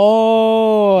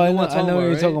 Oh, I You know know, what I'm I know what talking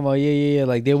you're about, talking about. Yeah.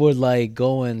 Like they would like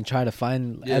go and try to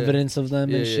find evidence of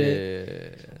them and shit.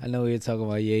 Yeah. I know what you're talking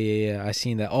about. Yeah. I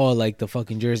seen that. Oh, like the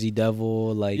fucking Jersey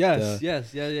Devil, like Yes,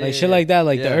 like shit like that,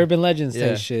 like the urban legends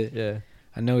type shit. Yeah.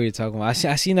 I know what you're talking about.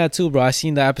 I seen that too, bro. I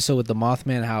seen the episode with the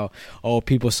Mothman. How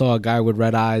people saw a guy with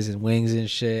red eyes and wings and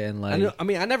shit, and like.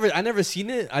 I never seen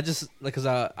it. I just like cause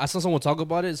I saw someone talk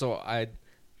about it, so I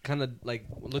kind of like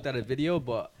looked at a video,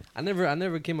 but I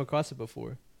never came across it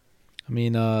before. I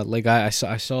mean, like I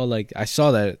saw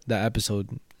that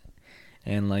episode,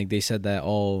 and like they said that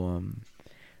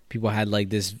people had like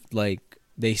this, like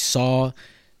they saw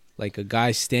like a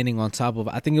guy standing on top of,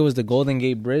 I think it was the Golden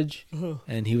Gate Bridge,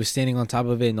 and he was standing on top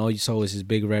of it, and all you saw was his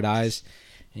big red eyes,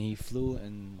 and he flew,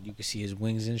 and you could see his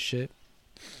wings and shit.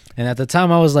 And at the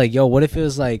time, I was like, yo, what if it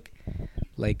was like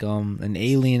an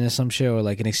alien or some shit, or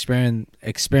like an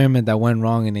experiment that went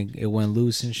wrong and it went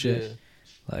loose and shit. Yeah.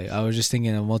 Like I was just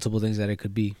thinking of multiple things that it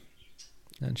could be,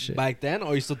 and shit. Back then,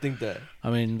 or you still think that?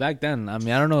 I mean, back then. I mean,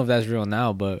 I don't know if that's real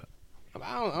now, but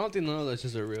I don't think none of those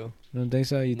shits are real. you don't think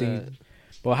so? You Nah. think?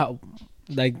 Well, how?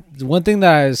 Like one thing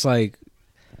that is like,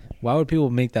 why would people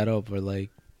make that up, or like?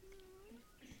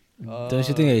 Don't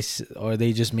you think or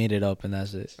they just made it up and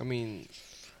that's it? I mean,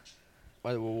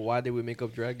 why did we make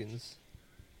up dragons?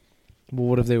 But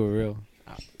what if they were real?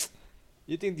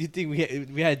 You think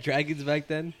we had dragons back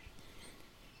then?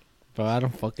 Bro, I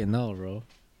don't fucking know, bro.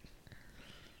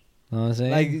 Know what I'm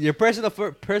saying? Like your personal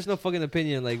fucking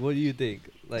opinion. Like, what do you think?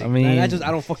 Like, I mean, I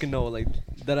don't fucking know. Like,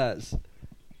 that ass.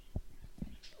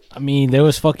 I mean, there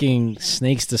was fucking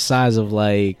snakes the size of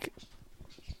like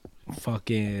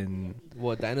fucking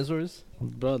What, dinosaurs?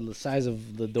 bro, the size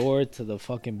of the door to the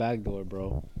fucking back door,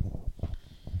 bro.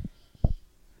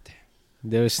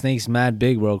 There was snakes mad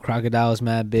big, bro. Crocodiles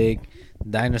mad big.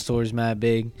 dinosaurs mad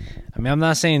big. I mean, I'm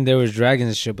not saying there was dragons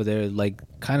and shit, but they're like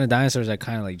kind of dinosaurs that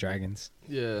kind of like dragons.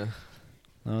 Yeah. You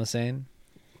know what I'm saying?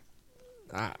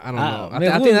 I don't know. I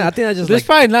Man, think I just there's like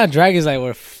probably not dragons like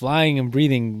were flying and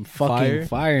breathing fucking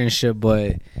fire and shit,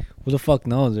 but who the fuck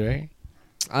knows, right?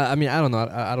 I mean, I don't know.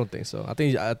 I don't think so. I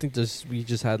think we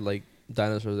just had like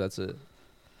dinosaurs. That's it.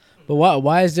 But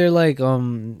why is there like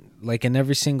in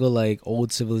every single like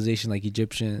old civilization like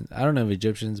Egyptian, I don't know if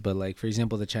Egyptians, but like for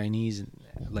example the Chinese,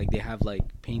 like they have like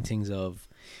paintings of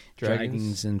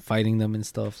dragons and fighting them and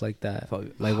stuff like that.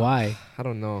 Like why? I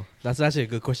don't know. That's actually a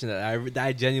good question that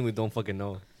I genuinely don't fucking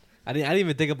know. I didn't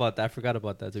even think about that. I forgot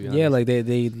about that, to be honest. Yeah, like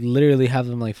they literally have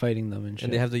them like fighting them and shit.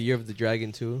 And they have the year of the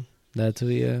dragon too. That too,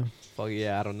 yeah. Fuck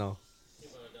yeah, I don't know.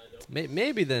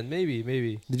 Maybe then,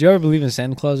 maybe. Did you ever believe in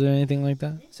Santa Claus or anything like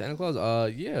that? Santa Claus,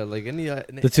 yeah, like any.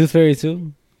 The Tooth Fairy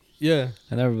too. Yeah,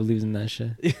 I never believed in that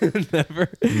shit. Never.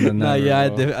 Nah, yeah,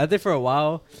 I did for a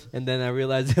while, and then I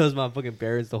realized it was my fucking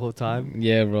parents the whole time.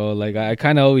 Yeah, bro. Like I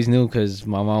kind of always knew because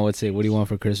my mom would say, "What do you want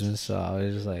for Christmas?" So I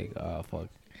was just like, "Oh fuck."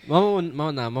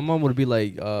 My mom would be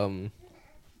like,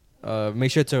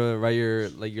 make sure to write your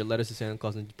letters to Santa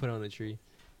Claus and put it on the tree.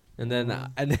 And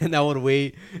then I would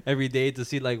wait every day to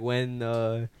see like when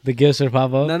the gifts would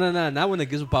pop up. No, not when the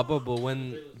gifts would pop up, but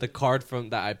when the card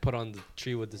from that I put on the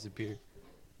tree would disappear.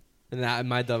 And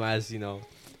my dumb ass, oh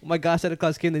my gosh, Santa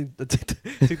Claus came and took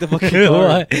the fucking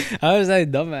card. I was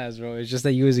like dumbass, bro. It's just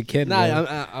that you was a kid.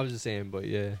 Nah, I was just saying, but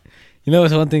yeah. You know,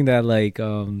 it's one thing that like I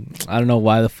don't know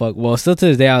why the fuck. Well, still to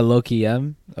this day, I low key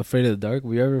am afraid of the dark.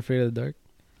 Were you ever afraid of the dark?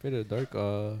 Afraid of the dark?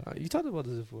 You talked about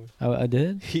this before. I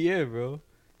did. Yeah, bro.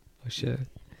 Oh shit.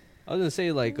 I was gonna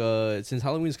say like since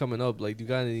Halloween's coming up, like do you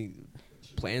got any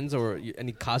plans or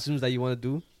any costumes that you want to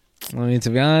do? I mean,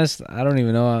 to be honest, I don't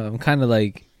even know. I'm kind of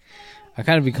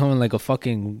becoming like a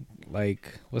fucking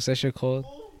like what's that shit called?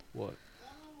 What?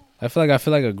 I feel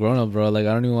like a grown up, bro. Like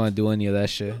I don't even want to do any of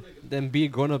that shit. Then be a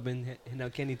grown up and hand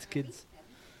out candy to kids.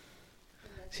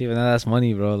 See, but now that's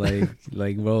money, bro.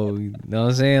 Like, bro, you know what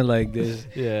I'm saying? Like this.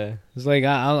 Yeah. It's like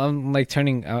I'm like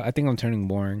turning. I think I'm turning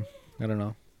boring. I don't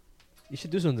know. You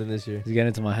should do something this year. It's getting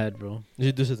into my head, bro. You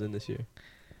should do something this year.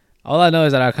 All I know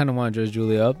is that I kind of want to dress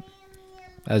Julia up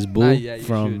as Boo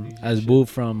Boo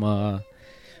from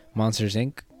Monsters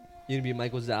Inc. You gonna be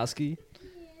Michael Zalski?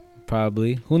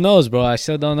 Probably. Who knows, bro? I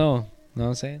still don't know. Know what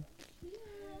I'm saying?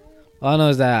 All I know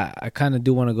is that I kind of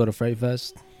do want to go to Fright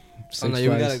Fest. Oh no, you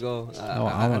gotta go.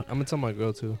 I'm gonna tell my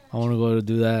girl too. I want to go to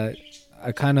do that.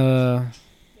 I kind of.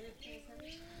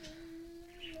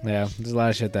 Yeah, there's a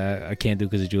lot of shit that I can't do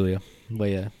because of Julia. But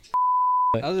yeah.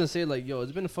 I was gonna say like, yo,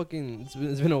 it's been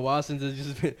a while since it's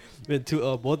just been two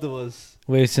both of us.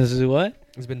 Wait, since what?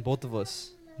 It's been both of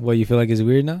us. What, you feel like it's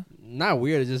weird now? Not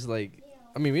weird. It's just like,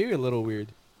 I mean, maybe a little weird.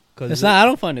 It's not. I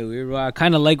don't find it weird, bro. I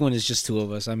kind of like when it's just two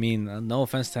of us. I mean, no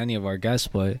offense to any of our guests,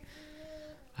 but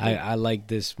I like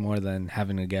this more than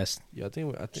having a guest. Yeah, I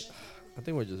think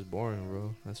we're just boring,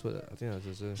 bro. I think that's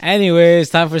just it. Anyways,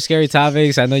 time for scary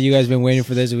topics. I know you guys been waiting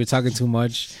for this. We're talking too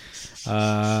much.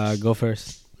 Go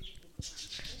first.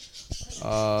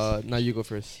 Now you go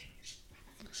first.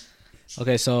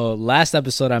 Okay, so last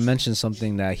episode I mentioned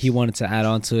something that he wanted to add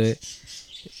on to it.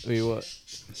 Wait, what?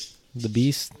 The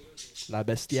Beast. La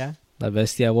Bestia. La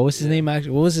Bestia. What was his name? What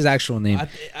was his actual name?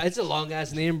 It's a long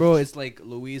ass name, bro. It's like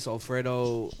Luis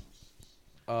Alfredo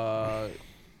Carvalho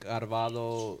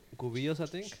Cubillos, I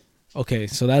think. Okay,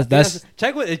 so that's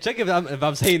check if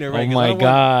I'm saying it right. Oh my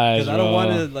god! Because I don't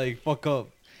want to like fuck up.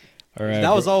 All right,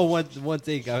 that was all one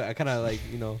take. I kind of like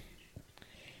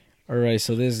All right,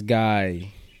 so this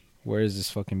guy, where is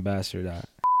this fucking bastard at?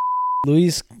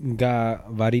 Luis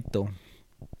Gavarito,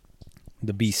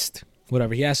 the Beast.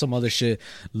 Whatever. He has some other shit.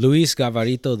 Luis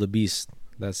Gavarito, the Beast.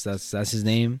 That's his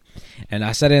name. And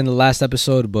I said it in the last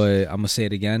episode, but I'm gonna say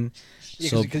it again.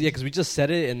 Yeah, because we just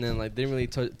said it and then like didn't really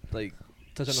touch on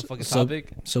the fucking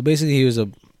topic. So basically, he was a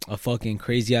fucking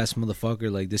crazy ass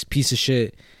motherfucker. Like this piece of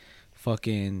shit.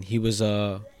 Fucking, he was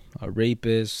a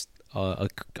rapist, a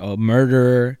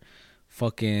murderer,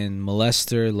 fucking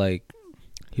molester. Like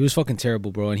he was fucking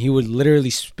terrible, bro. And he would literally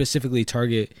specifically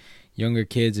target younger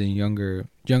kids and younger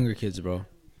kids, bro.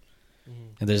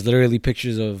 Mm-hmm. And there's literally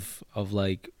pictures of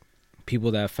like people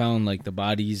that found like the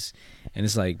bodies, and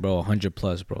it's like, bro, 100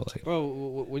 plus, bro. Like,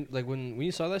 bro, when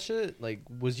you saw that shit, like,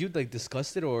 was you like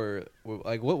disgusted or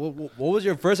like what was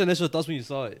your first initial thoughts when you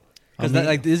saw it?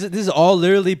 Because this is all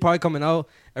literally probably coming out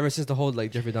ever since the whole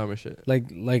like Jeffrey Dahmer shit.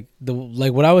 Like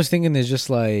what I was thinking is just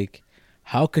like,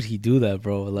 how could he do that,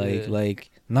 bro? Like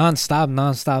non-stop,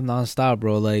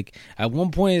 bro. Like at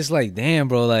one point it's like, damn,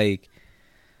 bro, like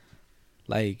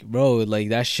Like, bro, like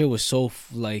that shit was so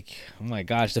like, oh my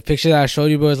gosh, the picture that I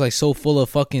showed you, bro, is like so full of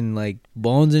fucking like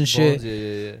bones and shit. Bones,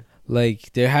 yeah.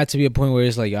 Like there had to be a point where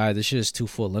it's like, all right, this shit is too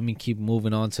full. Let me keep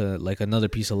moving on to like another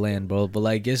piece of land, bro. But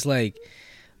like it's like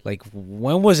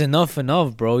when was enough,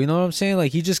 bro? You know what I'm saying?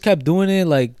 Like he just kept doing it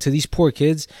like to these poor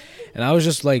kids, and I was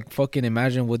just like fucking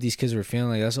imagine what these kids were feeling.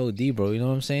 Like that's OD, bro. You know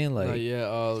what I'm saying? Like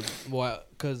Well,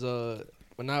 cause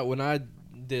when I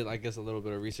did, I guess, a little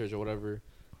bit of research or whatever,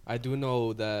 I do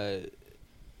know that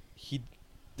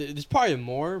there's probably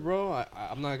more, bro.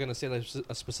 I'm not gonna say like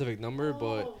a specific number,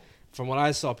 but from what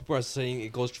I saw, people are saying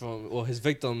it goes from, well, his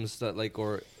victims that like,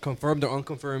 or confirmed or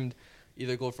unconfirmed,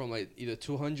 either go from like either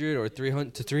 200 or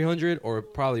 300 to 300 or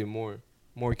probably more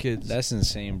kids. That's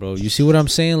insane, bro. You see what I'm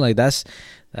saying? Like that's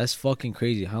fucking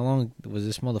crazy. How long was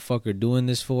this motherfucker doing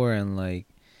this for? And like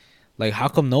how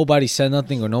come nobody said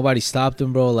nothing or nobody stopped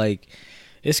him, bro? Like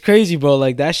it's crazy, bro.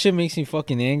 Like that shit makes me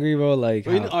fucking angry, bro. Like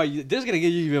this is gonna get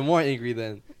you even more angry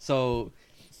then. So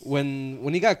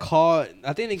when he got caught,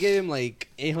 I think they gave him like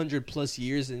 800 plus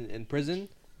years in prison,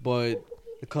 but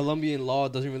the Colombian law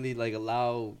doesn't really like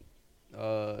allow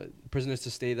prisoners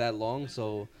to stay that long.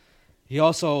 So he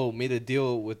also made a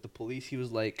deal with the police. He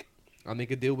was like, I'll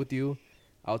make a deal with you.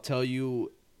 I'll tell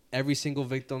you every single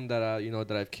victim that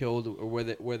that I've killed or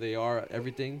where they are,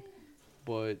 everything,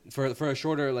 but for a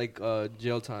shorter like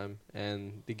jail time,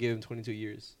 and they gave him 22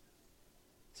 years.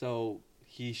 So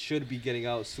he should be getting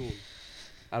out soon.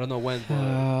 I don't know when,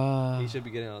 but he should be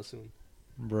getting out soon.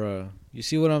 Bro, you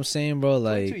see what I'm saying, bro?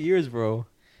 Like 22 years, bro.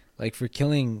 Like for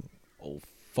killing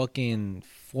fucking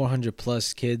 400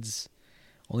 plus kids,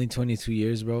 only 22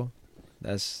 years, bro.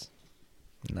 That's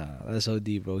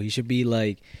OD, bro. He should be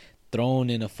like thrown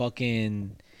in a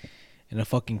fucking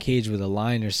cage with a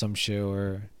lion or some shit,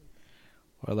 or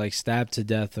like stabbed to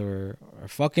death, or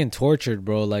fucking tortured,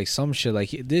 bro. Like some shit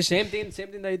like this. Same thing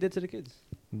that he did to the kids.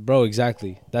 Bro,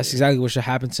 exactly. That's exactly what should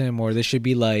happen to him. Or they should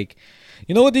be like,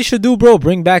 you know what they should do, bro?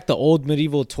 Bring back the old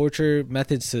medieval torture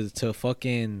methods to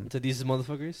fucking to these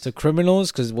motherfuckers, to criminals,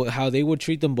 because how they would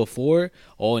treat them before.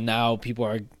 Oh, now people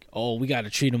are. Oh, we gotta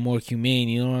treat them more humane.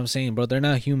 You know what I'm saying, bro? They're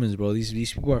not humans, bro.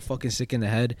 These people are fucking sick in the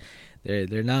head.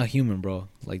 They're not human, bro.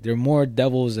 Like they're more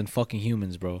devils than fucking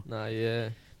humans, bro. Nah, yeah,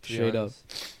 straight up.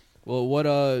 Well,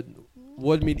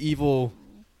 what medieval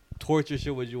torture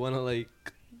shit would you want to like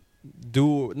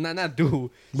do? Not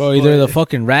do, bro. Either the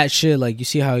fucking rat shit, like you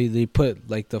see how they put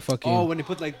like the fucking when they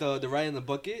put like the rat in the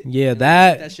bucket. Yeah,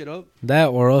 that shit up. That,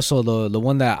 or also the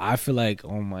one that I feel like,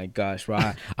 oh my gosh,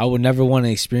 bro, I would never want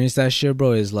to experience that shit,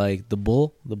 bro. Is like the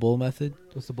bull method.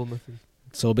 What's the bull method?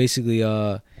 So basically,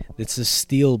 it's a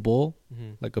steel bull,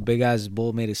 like a big ass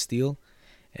bull made of steel,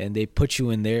 and they put you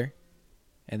in there,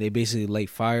 and they basically light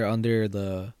fire under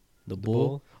the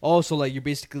bull. Oh, so like you're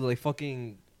basically like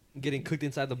fucking getting cooked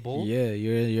inside the bowl? Yeah,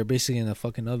 you're basically in a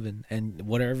fucking oven, and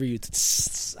whatever you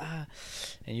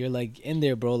and you're like in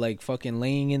there, bro, like fucking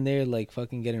laying in there, like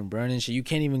fucking getting burned and shit. You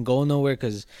can't even go nowhere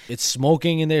because it's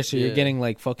smoking in there, so you're getting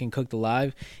like fucking cooked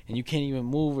alive, and you can't even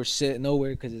move or sit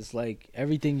nowhere because it's like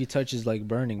everything you touch is like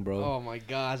burning, bro. Oh my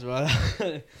gosh, bro.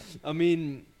 I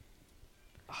mean,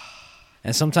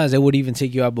 and sometimes they would even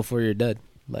take you out before you're dead,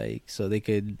 like so they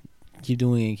could keep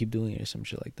doing it or some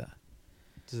shit like that.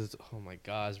 Oh my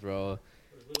gosh, bro.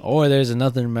 Or there's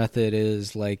another method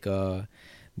is like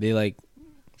they like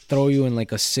throw you in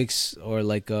like a 6 or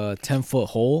like a 10-foot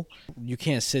hole. You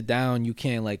can't sit down, you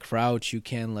can't like crouch, you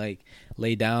can't like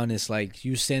lay down. It's like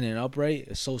you standing upright.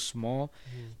 It's so small,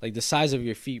 like the size of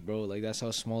your feet, bro. Like that's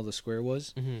how small the square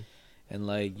was. And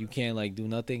like you can't like do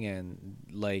nothing, and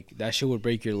like that shit would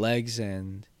break your legs,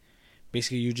 and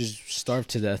basically you just starve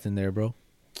to death in there, bro.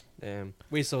 Damn.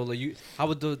 Wait, so like how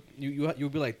would you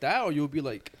would be like that, or you would be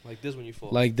like this when you fall?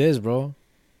 Like this, bro.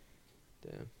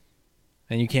 Damn.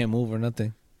 And you can't move or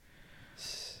nothing.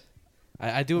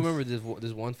 I do remember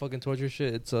this one fucking torture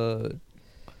shit. It's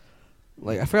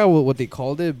like I forgot what they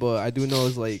called it, but I do know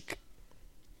it's like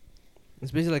it's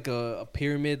basically like a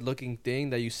pyramid looking thing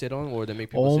that you sit on, or that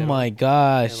make people sit on. Oh my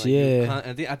gosh,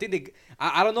 and, like, I think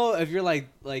I don't know if you're like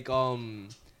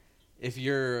if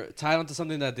you're tied onto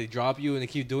something that they drop you and they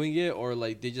keep doing it, or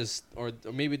like they just or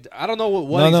maybe I don't know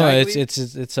what exactly.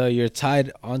 No, it's you're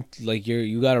tied on, like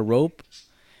you got a rope,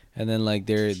 and then like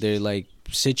they're like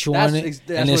sit you on it,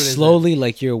 and it's slowly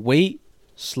like your weight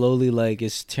slowly like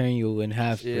it's tearing you in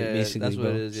half. Yeah, basically, that's bro.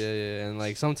 what it is. Yeah, and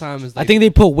like sometimes like, I think they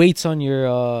put weights on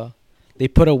your they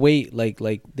put a weight like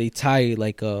they tie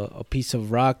like a piece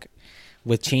of rock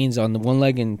with chains on the one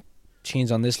leg and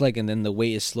chains on this leg, and then the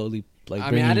weight is slowly. Like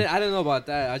I mean, I didn't know about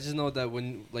that. I just know that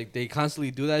when like they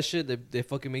constantly do that shit, they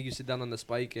fucking make you sit down on the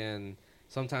spike, and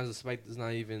sometimes the spike is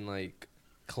not even like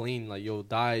clean. Like you'll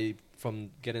die from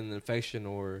getting an infection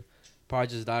or probably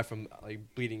just die from like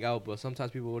bleeding out. But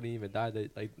sometimes people wouldn't even die.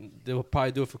 They'll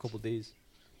probably do it for a couple days.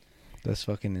 That's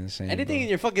fucking insane. Anything bro. in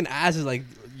your fucking ass is like,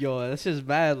 yo, that's just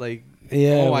bad. Like,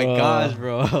 Yeah. oh my bro. gosh,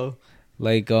 bro.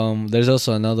 Like there's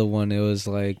also another one. It was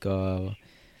like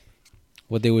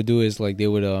what they would do is like they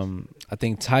would I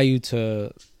think tie you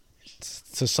to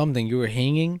something. You were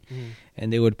hanging,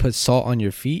 and they would put salt on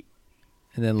your feet,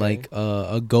 and then like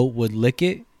a goat would lick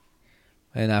it,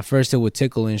 and at first it would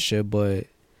tickle and shit, but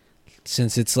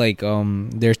since it's like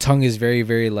their tongue is very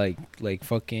very like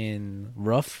fucking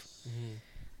rough,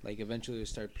 like eventually it'll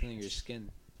start peeling your skin,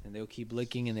 and they'll keep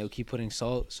licking and they'll keep putting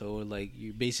salt, so like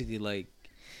you basically like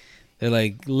they're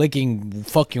like licking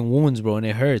fucking wounds, bro, and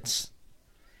it hurts.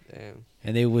 Damn.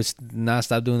 And they would not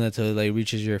stop doing that till it like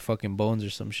reaches your fucking bones or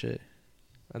some shit.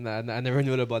 And I never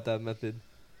knew about that method.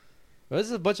 Well, this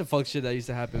is a bunch of fuck shit that used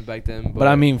to happen back then. But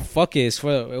I mean, fuck it. It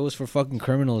was for fucking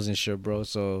criminals and shit, bro.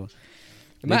 So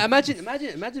imagine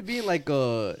being like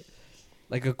a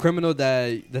criminal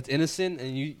that's innocent,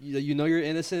 and you know you're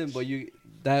innocent, but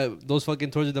those fucking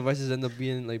torture devices end up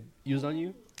being like used on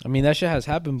you. I mean, that shit has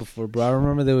happened before, bro. I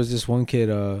remember there was this one kid.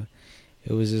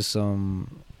 It was this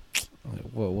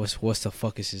what's the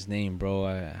fuck is his name,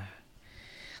 bro?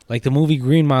 Like the movie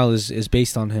Green Mile is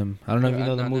based on him. I don't know if you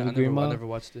know the movie Green Mile. I never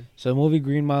watched it. So the movie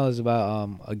Green Mile is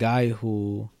about a guy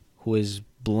who is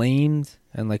blamed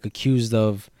and like accused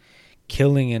of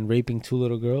killing and raping 2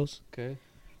 little girls. Okay.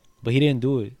 But he didn't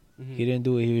do it. He didn't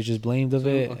do it. He was just blamed of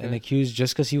it and accused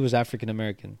just because he was African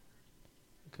American.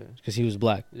 Okay. Because he was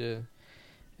black. Yeah.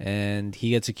 And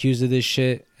he gets accused of this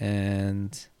shit,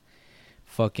 and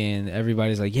fucking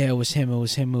everybody's like, yeah, it was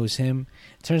him.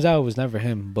 Turns out it was never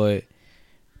him, but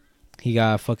he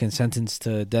got fucking sentenced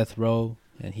to death row,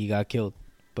 and he got killed.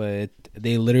 But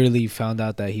they literally found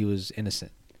out that he was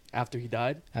innocent. After he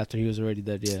died? After he was already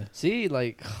dead, yeah. See,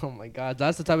 like, oh my god,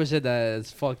 that's the type of shit that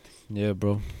is fucked. Yeah,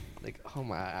 bro. Like, oh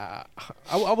my,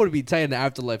 I would be tight in the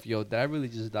afterlife, yo. Did I really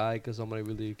just die because somebody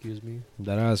really accused me?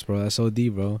 That ass, bro. That's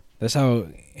OD, bro. That's how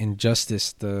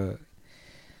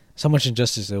so much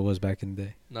injustice there was back in the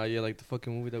day. Nah, yeah, like the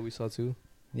fucking movie that we saw too.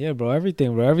 Yeah, bro.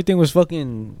 Everything was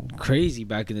fucking crazy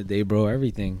back in the day, bro.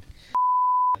 Everything.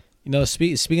 You know,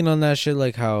 speaking on that shit,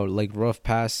 like how like rough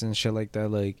past and shit like that.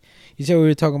 Like you said, we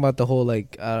were talking about the whole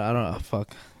like I don't know,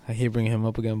 fuck. I hate bringing him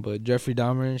up again, but Jeffrey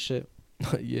Dahmer and shit.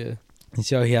 Yeah. You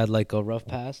see how he had like a rough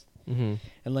past? Mm-hmm.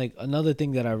 And like another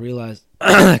thing that I realized,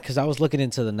 because I was looking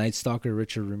into the Night Stalker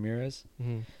Richard Ramirez,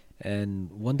 and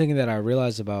one thing that I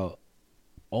realized about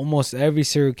almost every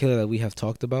serial killer that we have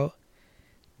talked about,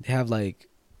 they have like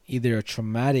either a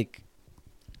traumatic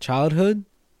childhood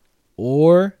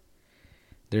or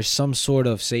there's some sort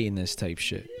of Satanist type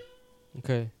shit.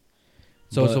 Okay.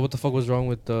 So what the fuck was wrong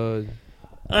with the...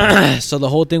 So the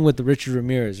whole thing with the Richard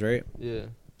Ramirez, right? Yeah.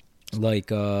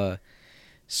 Like,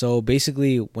 so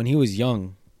basically when he was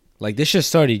young, like this shit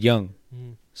started young.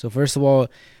 So first of all,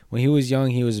 when he was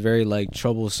young, he was very like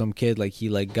troublesome kid. Like he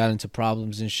like got into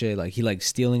problems and shit. Like he like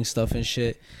stealing stuff and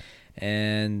shit.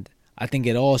 And I think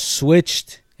it all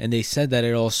switched. And they said that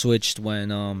it all switched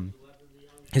when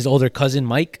his older cousin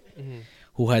Mike,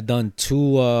 who had done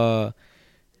two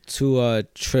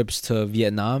trips to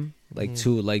Vietnam, like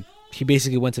he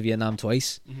basically went to Vietnam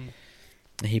twice.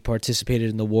 And he participated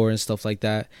in the war and stuff like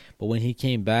that. But when he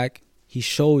came back, he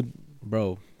showed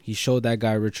that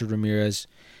guy Richard Ramirez.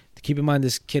 Keep in mind,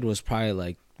 this kid was probably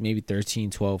like maybe 13,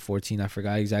 12, 14. I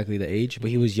forgot exactly the age, but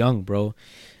he was young, bro.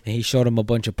 And he showed him a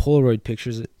bunch of Polaroid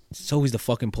pictures. It's always the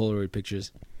fucking Polaroid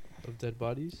pictures. Of dead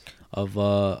bodies? Of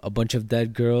a bunch of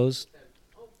dead girls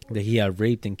that he had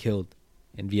raped and killed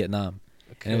in Vietnam.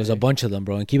 Okay. And it was a bunch of them,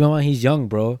 bro. And keep in mind, he's young,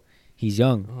 bro. He's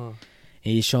young.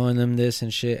 And he's showing them this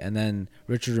and shit. And then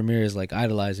Richard Ramirez, like,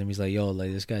 idolized him. He's like, yo,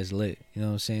 like, this guy's lit. You know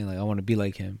what I'm saying? Like, I want to be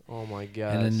like him. Oh, my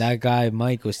God. And then that guy,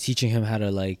 Mike, was teaching him how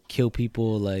to, like, kill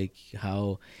people. Like,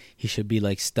 how he should be,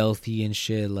 like, stealthy and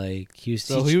shit. Like, he was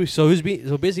So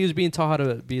basically he was being taught how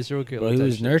to be a serial killer. Bro, he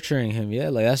was nurturing him. Yeah,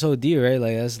 like, that's OD, right?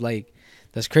 Like,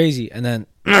 that's crazy. And then,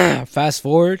 fast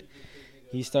forward,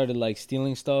 he started, like,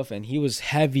 stealing stuff. And he was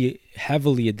heavily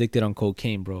addicted on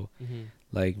cocaine, bro.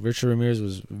 Like, Richard Ramirez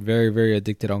was very, very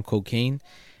addicted on cocaine.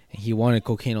 And he wanted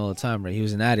cocaine all the time, right? He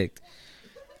was an addict.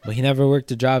 But he never worked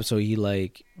a job, so he,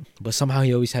 like... But somehow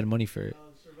he always had money for it.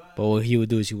 But what he would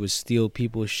do is he would steal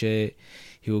people's shit.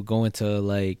 He would go into,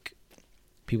 like,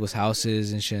 people's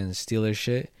houses and shit and steal their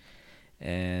shit.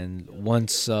 And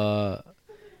once...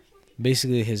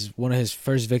 basically, one of his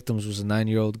first victims was a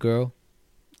 9-year-old girl.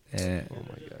 And, oh,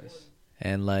 my gosh.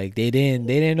 and like they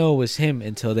didn't know it was him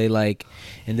until they like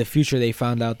in the future they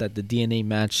found out that the DNA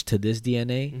matched to this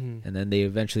DNA, and then they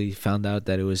eventually found out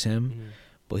that it was him.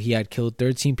 But he had killed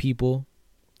 13 people,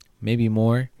 maybe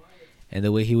more, and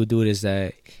the way he would do it is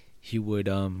that he would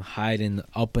hide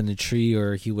up in the tree,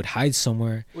 or he would hide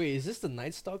somewhere. Wait, is this the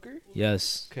Night Stalker?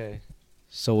 Yes. Okay.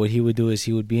 So what he would do is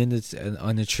he would be on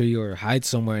the tree or hide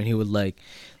somewhere, and he would like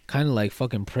kind of like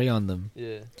fucking prey on them.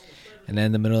 Yeah. And then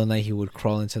in the middle of the night he would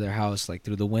crawl into their house like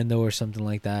through the window or something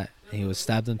like that, and he would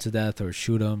stab them to death or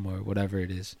shoot them or whatever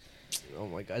it is. Oh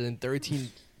my god! And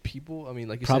 13 people. I mean,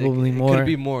 like you probably said, more. Could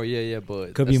be more. Yeah,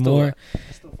 but could be more.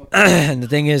 And the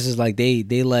thing is like they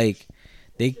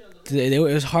it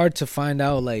was hard to find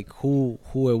out like who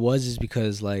it was, is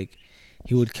because like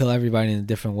he would kill everybody in a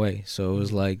different way. So it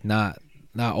was like not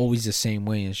always the same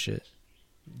way and shit.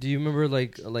 Do you remember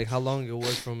like how long it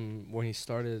was from when he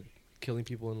started killing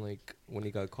people and like when he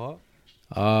got caught?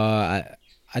 I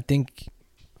think,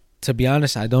 to be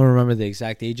honest, I don't remember the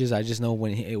exact ages. I just know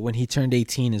when he turned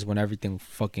 18 is when everything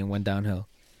fucking went downhill.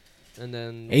 And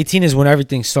then 18 is when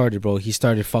everything started, bro. He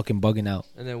started fucking bugging out.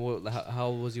 And then how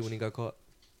old was he when he got caught?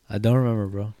 I don't remember,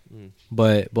 bro.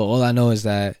 But all I know is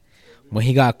that when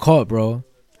he got caught, bro,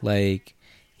 like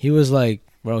he was like,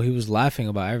 bro, he was laughing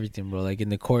about everything, bro. Like in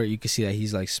the court, you could see that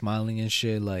he's like smiling and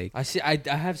shit. Like I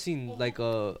have seen like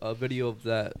a video of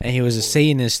that. And he was a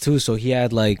Satanist too, so he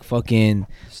had like fucking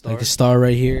like a star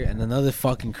right here and another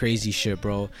fucking crazy shit,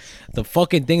 bro. The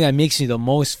fucking thing that makes me the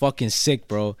most fucking sick,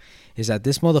 bro, is that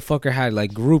this motherfucker had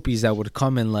like groupies that would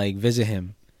come and like visit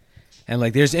him. And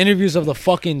like there's interviews of the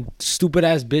fucking stupid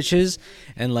ass bitches,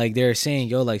 and like they're saying,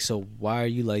 yo, like, so why are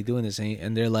you like doing this?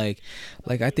 And they're like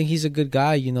I think he's a good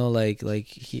guy, you know, like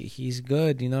he's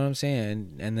good, you know what I'm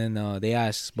saying? And then they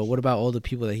ask, but what about all the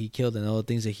people that he killed and all the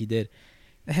things that he did?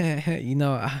 You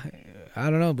know, I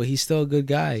don't know, but he's still a good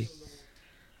guy.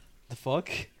 The fuck?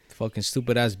 Fucking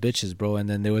stupid ass bitches, bro. And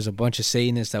then there was a bunch of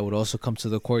Satanists that would also come to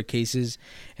the court cases,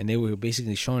 and they were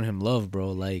basically showing him love,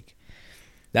 bro. Like,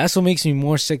 that's what makes me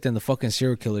more sick than the fucking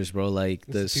serial killers, bro. Like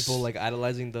the people like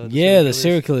idolizing the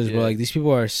serial killers, bro. Like these people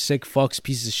are sick fucks,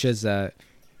 pieces of shits that,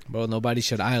 bro, nobody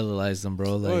should idolize them,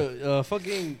 bro. Like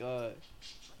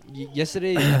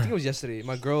yesterday, I think it was yesterday.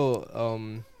 My girl,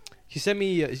 she sent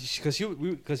me because she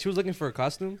was looking for a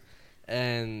costume,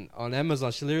 and on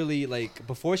Amazon, she literally like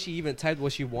before she even typed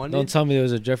what she wanted. Don't tell me there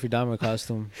was a Jeffrey Dahmer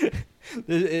costume.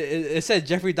 it said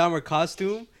Jeffrey Dahmer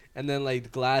costume. And then like the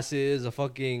glasses, a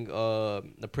fucking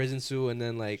a prison suit, and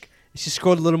then like she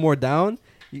scrolled a little more down,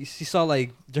 she saw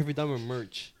like Jeffrey Dahmer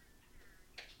merch,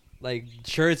 like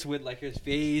shirts with like his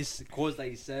face, quotes that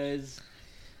he says.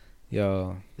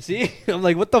 Yo, see, I'm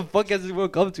like, what the fuck has this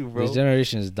world come to, bro? This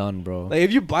generation is done, bro. Like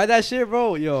if you buy that shit,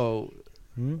 bro, yo.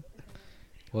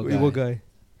 What guy?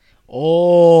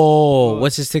 Oh,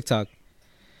 what's his TikTok?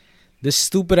 This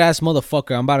stupid ass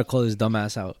motherfucker. I'm about to call this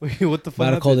dumbass out. Wait, what the fuck? I'm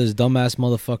about to call this dumbass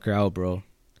motherfucker out, bro.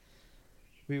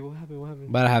 Wait, what happened? I'm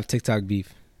about to have TikTok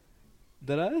beef.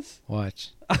 That ass?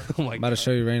 Watch. Oh my god. I'm about to show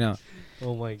you right now.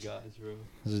 Oh my gosh, bro.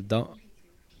 This is dumb.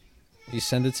 You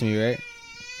send it to me, right?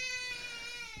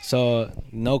 So,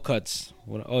 no cuts.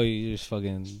 You just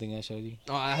fucking think I showed you?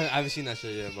 Oh, I haven't seen that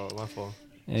shit yet, bro. My fault.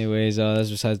 Anyways,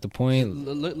 that's besides the point.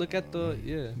 Look at the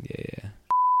Yeah.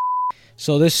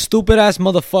 So this stupid ass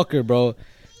motherfucker, bro,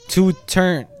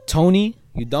 Tony,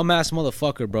 you dumbass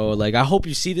motherfucker, bro. Like, I hope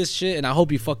you see this shit, and I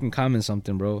hope you fucking comment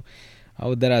something, bro. I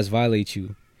would deadass violate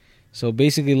you. So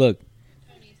basically, look,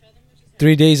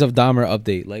 3 days of Dahmer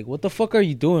update. Like, what the fuck are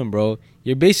you doing, bro?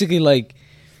 You're basically like,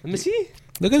 let me see.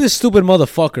 Look at this stupid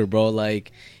motherfucker, bro.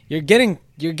 Like, you're getting.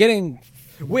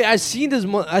 Wait, I seen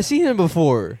him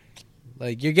before.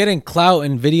 Like, you're getting clout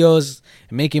in videos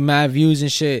and making mad views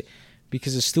and shit.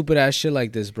 Because of stupid ass shit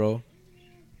like this, bro.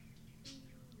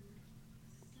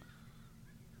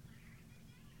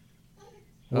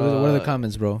 What are the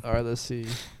comments, bro? Alright, let's see.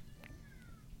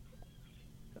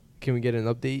 Can we get an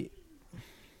update?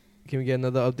 Can we get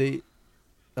another update?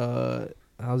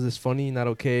 How's this funny? Not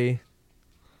okay.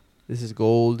 This is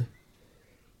gold.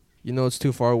 You know it's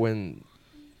too far when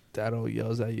Dado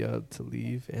yells at you to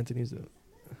leave. Anthony's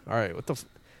alright, what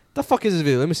the fuck is this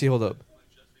video? Let me see, hold up.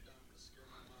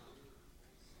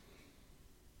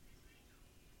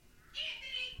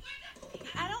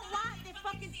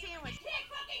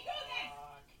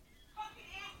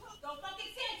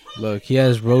 Look, he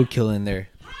has roadkill in there.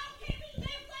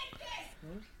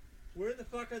 Where the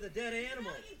fuck are the dead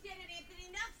animals?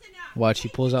 Watch, he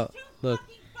pulls out. Look.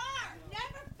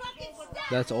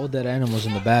 That's all dead animals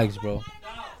in the bags, bro.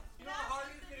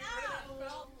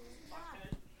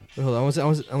 Wait, hold on, I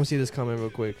want to see this comment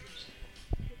real quick.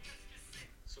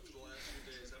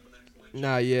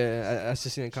 Nah, yeah, I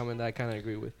just seen a comment that I kind of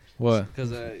agree with. What?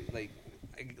 Because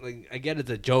I get it's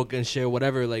a joke and shit,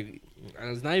 whatever. Like,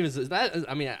 it's not even. It's not.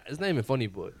 I mean, it's not even funny,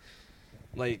 but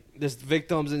like, there's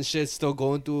victims and shit still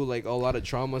going through like a lot of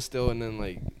trauma still, and then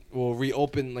like will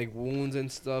reopen like wounds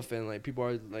and stuff, and like people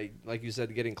are like you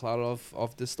said, getting clout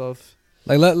off this stuff.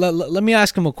 Like, let me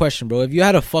ask him a question, bro. If you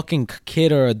had a fucking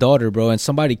kid or a daughter, bro, and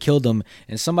somebody killed them,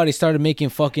 and somebody started making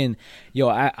fucking,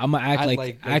 I'm gonna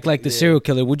act like the serial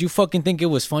killer, would you fucking think it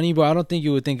was funny, bro? I don't think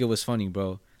you would think it was funny,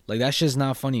 bro. Like, that shit's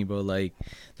not funny, bro. Like,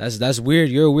 that's weird.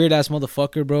 You're a weird ass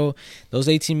motherfucker, bro. Those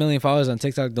 18 million followers on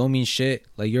TikTok don't mean shit.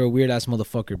 Like, you're a weird ass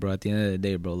motherfucker, bro. At the end of the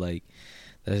day, bro. Like,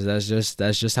 that's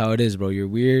just how it is, bro. You're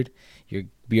weird.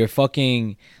 You're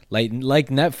fucking like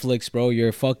Netflix, bro.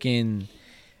 You're fucking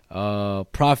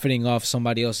profiting off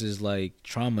somebody else's like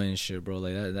trauma and shit, bro.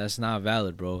 Like, that's not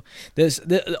valid, bro.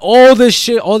 All this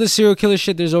serial killer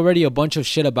shit, there's already a bunch of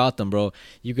shit about them, bro.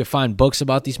 You could find books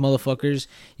about these motherfuckers.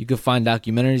 You could find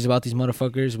documentaries about these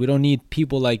motherfuckers. We don't need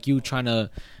people like you trying to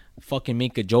fucking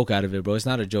make a joke out of it, bro. It's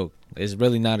not a joke. It's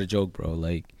really not a joke, bro.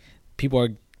 Like, people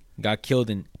got killed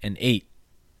and ate.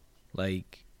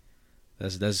 Like,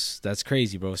 that's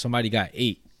crazy, bro. Somebody got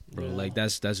ate, bro. Yeah. Like,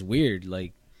 that's weird.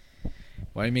 Like,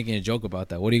 why are you making a joke about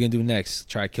that? What are you gonna do next?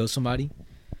 Try to kill somebody?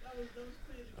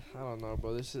 I don't know,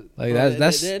 bro. This is like, bro,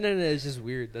 that's the internet is just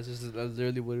weird. That's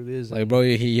literally what it is. Like, bro,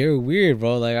 you're weird,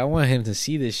 bro. Like, I want him to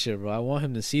see this shit, bro. I want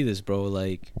him to see this, bro.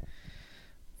 Like,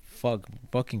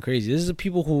 fucking crazy. This is the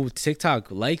people who TikTok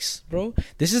likes, bro.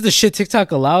 This is the shit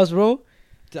TikTok allows, bro.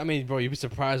 I mean, bro, you'd be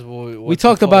surprised. We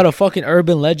talked about a fucking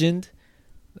urban legend.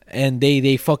 And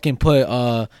they fucking put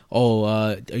are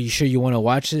you sure you want to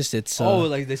watch this? It's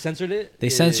like they censored it. They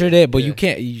censored it, but you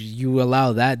can't you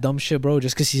allow that dumb shit, bro.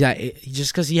 Just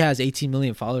because he has 18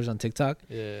 million followers on TikTok.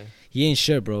 Yeah, he ain't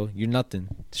shit, bro. You're nothing,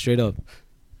 straight up,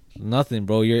 nothing,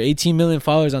 bro. Your 18 million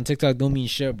followers on TikTok don't mean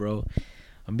shit, bro.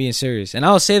 I'm being serious, and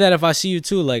I'll say that if I see you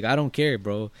too. Like, I don't care,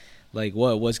 bro. Like,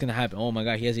 what's gonna happen? Oh my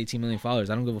god, he has 18 million followers.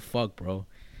 I don't give a fuck, bro.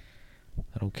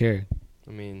 I don't care.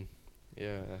 I mean,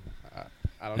 yeah.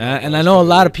 I don't know, and I know a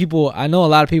lot of people.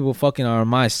 Fucking are on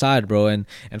my side, bro. And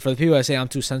for the people that say I'm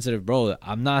too sensitive, bro,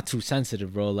 I'm not too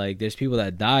sensitive, bro. Like, there's people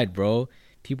that died, bro.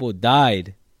 People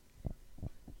died. You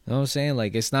know what I'm saying?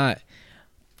 Like, it's not.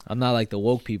 I'm not like the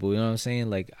woke people. You know what I'm saying?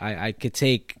 Like, I could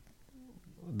take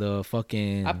the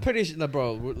fucking. I'm pretty sure,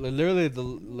 bro. Literally the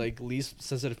least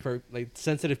sensitive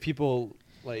sensitive people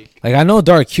like. Like, I know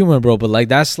dark humor, bro, but like,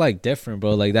 that's like different,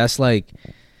 bro. Like, that's like.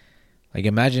 Like,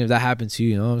 imagine if that happened to you.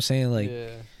 You know what I'm saying? Like,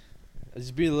 yeah,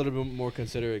 just be a little bit more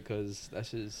considerate, because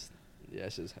that's just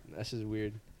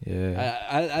weird. Yeah,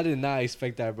 I did not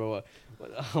expect that, bro.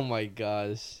 Oh my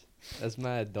gosh, that's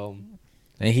mad dumb.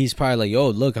 And he's probably like,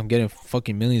 yo, look, I'm getting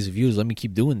fucking millions of views. Let me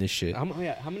keep doing this shit. How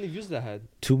many views that had?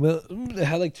 2 million. It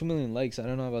had like 2 million likes. I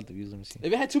don't know about the views. Let me see.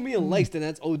 If it had 2 million likes, then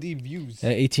that's OD views.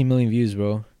 18 million views,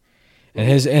 bro. And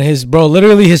his bro,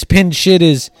 literally his pinned shit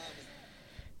is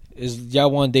y'all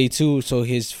won day 2, so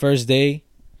his first day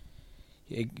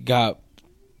it got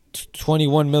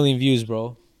 21 million views,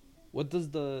 bro. What does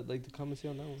the comments say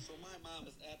on that one? So my mom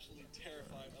is absolutely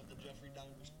terrified of the Jeffrey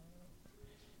Dahmers.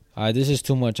 Alright, this is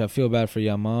too much. I feel bad for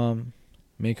your mom.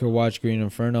 Make her watch Green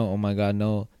Inferno. Oh my god,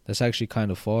 no. That's actually kind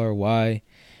of far. Why?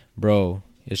 Bro,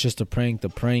 it's just a prank. The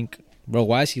prank. Bro,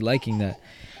 why is he liking that?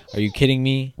 Are you kidding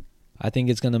me? I think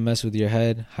it's gonna mess with your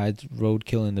head. Hide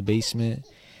roadkill in the basement.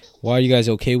 Why are you guys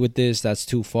okay with this? That's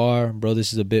too far. Bro,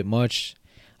 this is a bit much.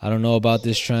 I don't know about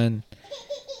this trend.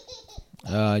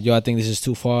 Yo, I think this is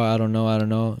too far. I don't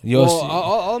know. Yo, well,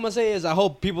 all I'm gonna say is I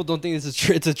hope people don't think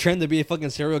it's a trend to be a fucking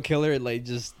serial killer. Like,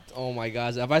 just, oh my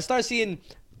gosh. If I start seeing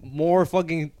more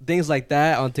fucking things like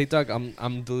that on TikTok,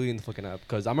 I'm deleting the fucking app.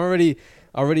 Because I'm already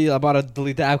about to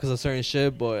delete the app because of certain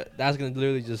shit. But that's gonna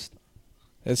literally just...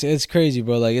 It's crazy,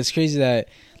 bro. Like, it's crazy that...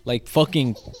 Like,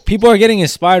 fucking people are getting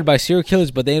inspired by serial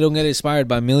killers, but they don't get inspired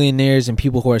by millionaires and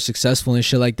people who are successful and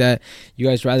shit like that. You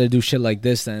guys rather do shit like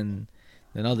this than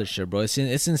other shit, bro. It's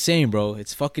insane, bro.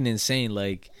 It's fucking insane.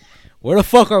 Like, where the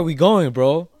fuck are we going,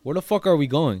 bro? Where the fuck are we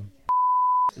going?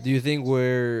 Do you think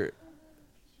we're...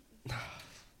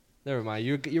 Never mind.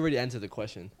 You already answered the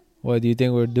question. What, do you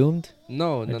think we're doomed?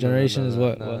 No. Our generation is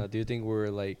what? No. Do you think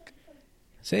we're like...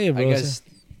 Say it, bro. I guess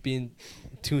being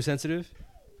too sensitive?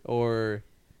 Or...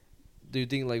 Do you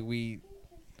think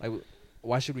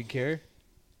why should we care?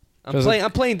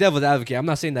 I'm playing devil's advocate. I'm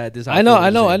not saying that this. I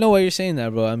know why you're saying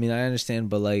that, bro. I mean, I understand,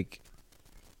 but like,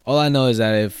 all I know is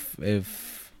that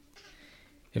if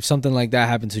something like that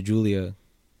happened to Julia,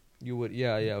 you would,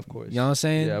 yeah, of course. You know what I'm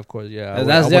saying? Yeah, of course, yeah. I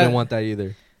That's wouldn't want that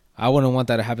either. I wouldn't want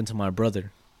that to happen to my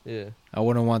brother. Yeah. I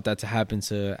wouldn't want that to happen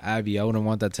to Abby. I wouldn't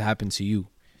want that to happen to you.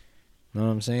 You know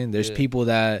what I'm saying? There's Yeah. people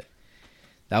that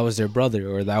was their brother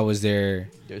or that was their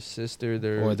sister,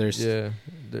 their or their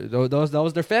that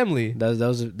was their family.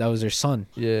 that was their son.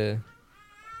 Yeah.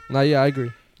 Nah, yeah, I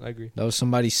agree. That was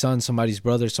somebody's son, somebody's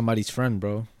brother, somebody's friend,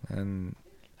 bro. And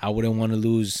I wouldn't want to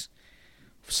lose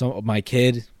my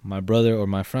kid, my brother, or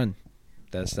my friend.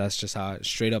 That's just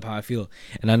straight up how I feel.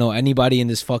 And I know anybody in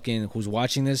this fucking who's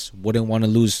watching this wouldn't want to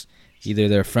lose either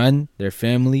their friend, their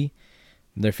family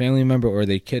member, or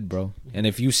their kid, bro. And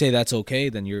if you say that's okay,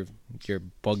 then you're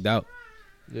bugged out.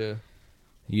 Yeah.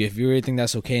 If you really think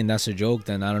that's okay and that's a joke,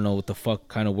 then I don't know what the fuck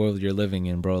kind of world you're living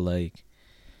in, bro. Like,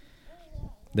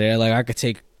 I could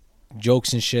take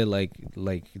jokes and shit, like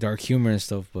dark humor and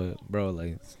stuff, but bro,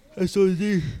 like, That's so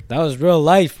deep. that was real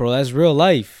life, bro. That's real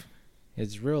life.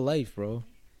 It's real life, bro.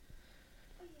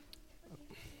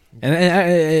 And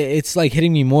it's like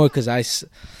hitting me more because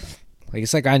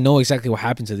it's like I know exactly what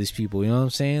happened to these people. You know what I'm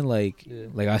saying? Like,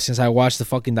 Yeah. since I watched the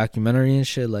fucking documentary and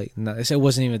shit, like, it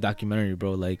wasn't even a documentary,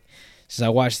 bro. Like, since I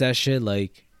watched that shit,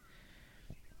 like,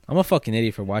 I'm a fucking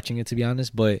idiot for watching it, to be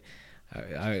honest. But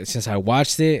since I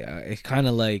watched it, it kind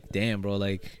of like, damn, bro,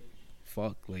 like,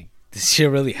 fuck, like, this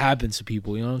shit really happens to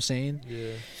people. You know what I'm saying?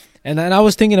 Yeah. And I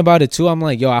was thinking about it too. I'm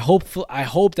like, yo, I hope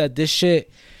that this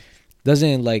shit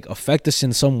doesn't like affect us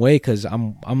in some way, because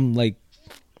I'm like,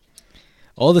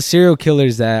 all the serial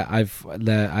killers that I've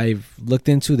looked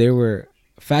into, they were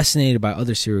fascinated by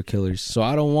other serial killers. So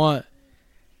I don't want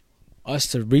us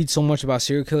to read so much about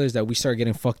serial killers that we start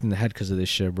getting fucked in the head because of this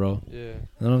shit, bro. Yeah. You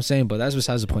know what I'm saying? But that's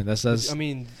besides the point. That's I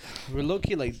mean, we're low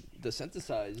key like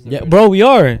desensitized. yeah, bro, we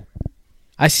are.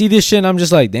 I see this shit and I'm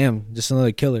just like, damn, just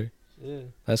another killer. Yeah.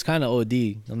 That's kind of OD.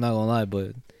 I'm not gonna lie,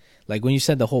 but like when you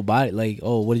said the whole body, like,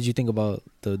 oh, what did you think about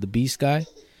the beast guy?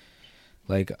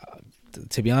 Like,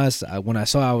 to be honest, when I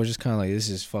saw it, I was just kind of like, this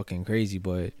is fucking crazy,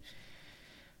 but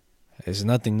it's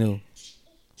nothing new,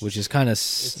 which is kind of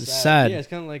sad. Yeah, it's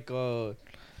kind of like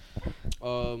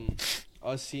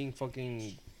us seeing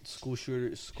fucking school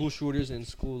shooters and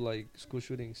school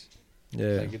shootings.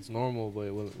 Yeah, Like, it's normal,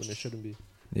 but when it shouldn't be.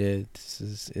 yeah, it's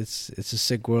a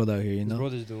sick world out here, you know. This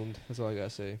world is doomed. That's all I gotta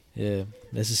say. Yeah,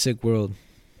 it's a sick world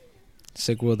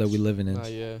that we living in.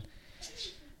 Yeah.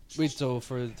 Wait, so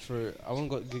for I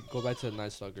want to go back to the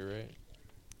Night Stalker, right?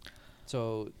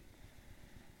 So,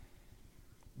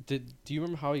 do you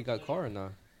remember how he got caught or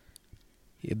not?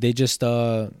 They just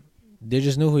knew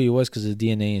who he was because of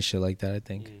DNA and shit like that, I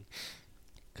think. Mm.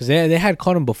 Because they had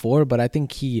caught him before, but I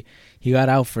think he got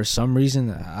out for some reason.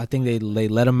 I think they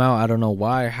let him out. I don't know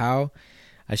why or how.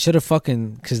 I should have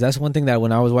because that's one thing that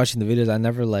when I was watching the videos, I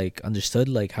never like understood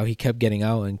like how he kept getting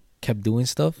out and kept doing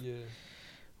stuff. Yeah.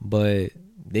 But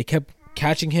they kept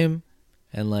catching him,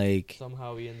 and like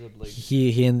Somehow he ended up like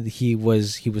he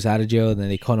was out of jail, and then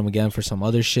they caught him again for some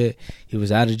other shit. He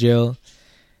was out of jail,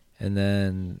 and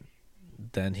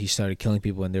then he started killing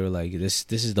people, and they were like, this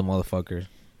is the motherfucker.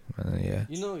 Yeah.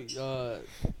 You know,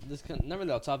 this kind not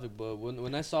really off topic, but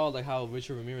when I saw like how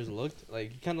Richard Ramirez looked,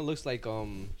 like he kind of looks like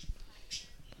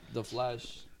the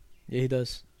Flash. Yeah, he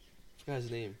does. I forgot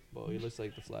his name, but he looks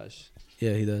like the Flash.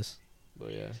 Yeah, he does.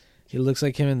 But yeah. He looks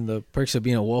like him in The Perks of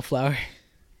Being a Wallflower.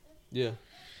 Yeah.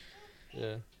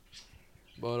 Yeah.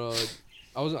 But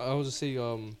I was just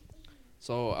saying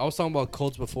so I was talking about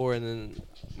cults before, and then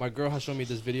my girl had shown me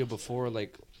this video before,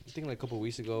 like I think like a couple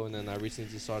weeks ago, and then I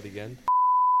recently just saw it again.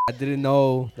 I didn't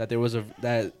know that there was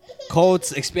that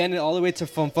cults expanded all the way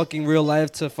from fucking real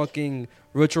life to fucking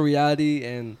virtual reality.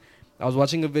 And I was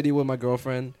watching a video with my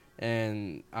girlfriend,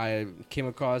 and I came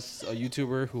across a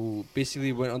YouTuber who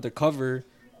basically went undercover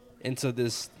into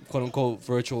this quote unquote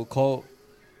virtual cult,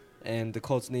 and the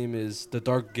cult's name is the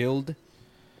Dark Guild,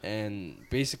 and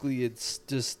basically it's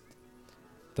just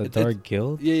The Dark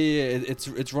Guild? Yeah.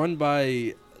 It's run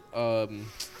by a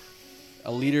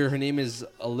leader. Her name is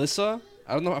Alyssa.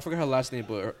 I don't know. I forgot her last name,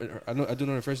 but I do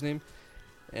know her first name.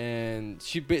 And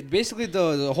she basically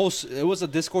the whole it was a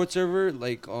Discord server,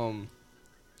 like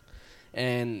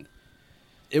and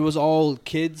it was all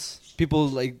kids, people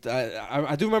like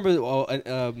I do remember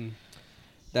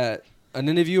that an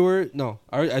interviewer. No,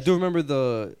 I do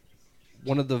remember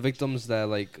one of the victims that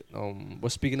like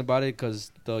was speaking about it,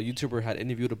 because the YouTuber had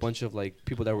interviewed a bunch of like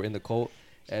people that were in the cult,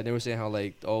 and they were saying how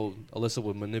like, oh, Alyssa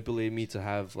would manipulate me to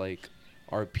have like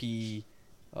RP,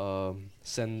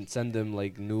 send them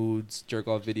like nudes, jerk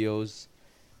off videos.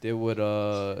 They would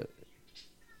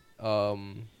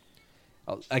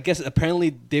I guess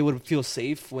apparently they would feel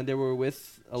safe when they were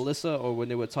with Alyssa, or when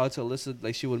they would talk to Alyssa,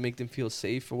 like she would make them feel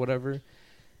safe or whatever.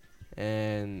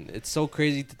 And it's so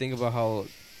crazy to think about how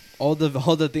all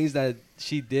the things that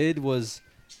she did was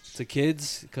to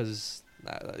kids, because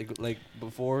like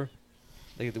before,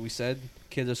 like we said,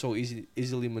 kids are so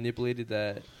easily manipulated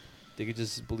that they could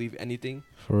just believe anything.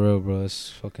 For real, bro. It's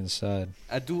fucking sad.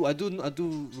 I do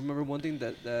remember one thing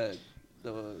that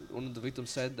one of the victims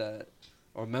said, that,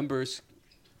 or members,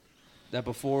 that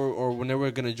before or when they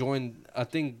were gonna join, I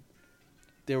think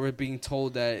they were being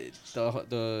told that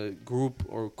the group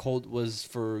or cult was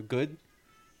for good,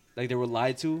 like they were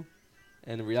lied to,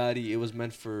 and in reality it was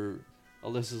meant for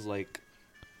Alyssa's, like,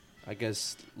 I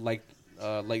guess,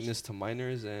 likeness to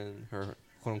minors and her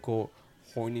quote unquote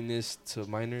horniness to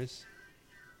minors.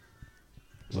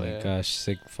 My gosh,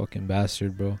 sick fucking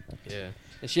bastard, bro. Yeah.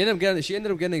 And she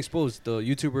ended up getting exposed. The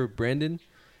YouTuber Brandon,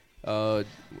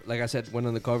 like I said, went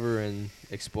on the cover and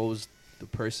exposed the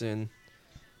person.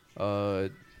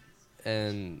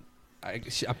 And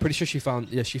I'm pretty sure she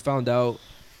found out,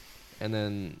 and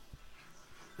then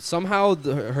somehow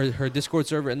her Discord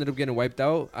server ended up getting wiped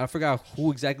out. I forgot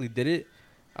who exactly did it.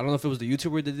 I don't know if it was the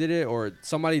YouTuber that did it or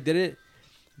somebody did it,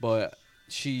 but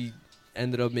she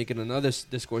ended up making another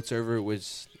Discord server,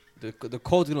 which the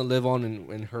code's gonna live on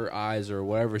in her eyes or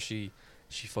whatever she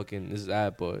fucking is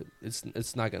at, but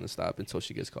it's not gonna stop until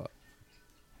she gets caught.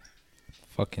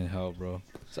 Fucking hell, bro.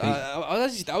 So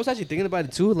I was actually thinking about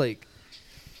it too, like,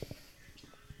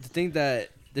 to think that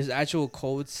there's actual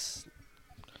codes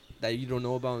that you don't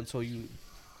know about until you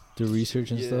do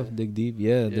research and Yeah. stuff, dig deep.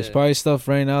 Yeah, there's Yeah. probably stuff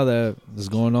right now that is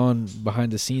going on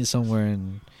behind the scenes somewhere,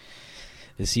 and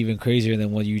it's even crazier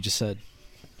than what you just said.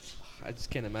 I just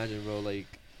can't imagine, bro. Like,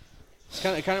 it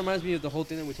kind of reminds me of the whole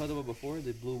thing that we talked about before,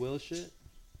 the blue whale shit,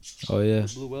 Oh yeah,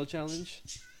 the blue whale challenge.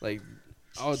 Like,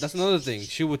 oh, that's another thing.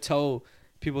 She would tell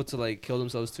people to, like, kill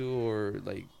themselves too, or,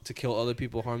 like, to kill other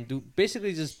people,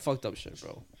 basically just fucked up shit,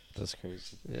 bro. that's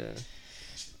crazy. Yeah.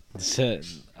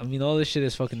 I mean, all this shit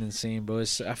is fucking insane, bro. I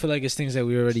feel like it's things that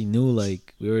we already knew.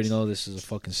 Like, we already know this is a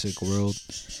fucking sick world.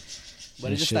 But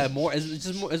And it's just shit. that more. It's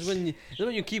just more. It's when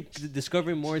you keep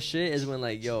discovering more shit. Is when,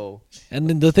 like, yo. And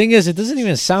then the thing is, it doesn't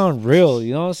even sound real.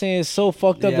 You know what I'm saying? It's so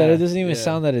fucked up that Yeah, it doesn't even yeah.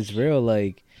 sound that it's real.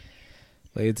 Like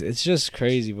it's just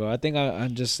crazy, bro. I think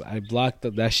I blocked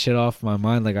that shit off my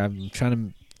mind. Like, I'm trying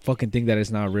to fucking think that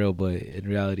it's not real, but in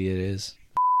reality, it is.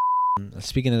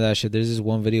 Speaking of that shit, there's this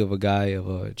one video of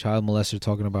a child molester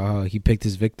talking about how he picked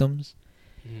his victims,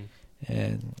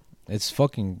 and it's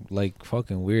fucking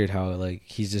weird how, like,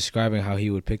 he's describing how he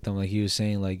would pick them. Like, he was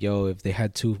saying, like, yo, if they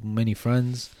had too many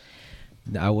friends,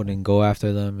 I wouldn't go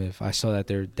after them. If I saw that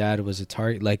their dad was a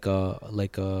target, like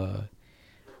a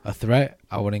threat,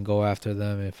 I wouldn't go after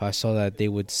them. If I saw that they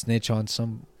would snitch on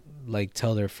some, like,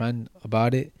 tell their friend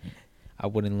about it, I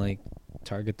wouldn't, like,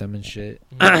 target them and shit.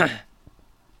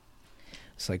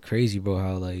 It's like crazy, bro.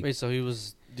 How, like, Wait, so he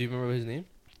was. Do you remember his name?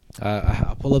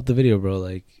 I'll pull up the video, bro.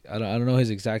 Like, I don't know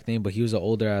his exact name, but he was an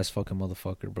older ass fucking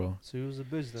motherfucker, bro. So he was a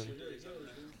bitch then.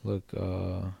 Look,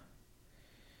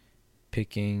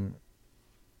 picking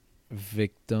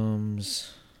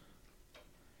victims,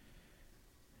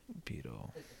 pedo.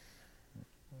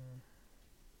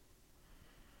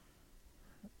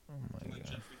 Oh my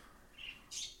god.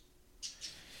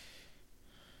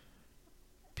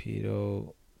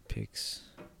 Pedo picks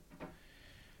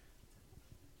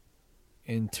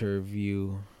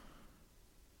interview.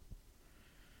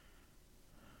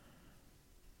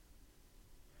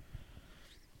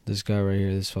 This guy right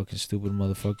here, this fucking stupid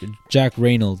motherfucker, Jack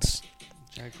Reynolds.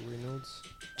 Jack Reynolds.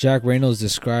 Jack Reynolds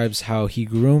describes how he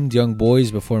groomed young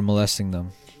boys before molesting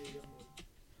them.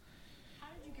 How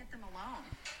did you get them alone?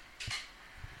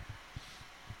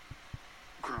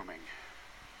 Grooming.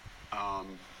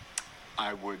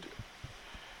 I would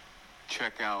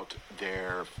check out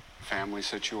their family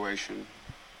situation.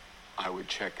 I would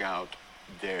check out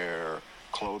their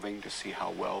clothing to see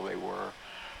how well they were,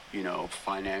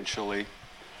 financially.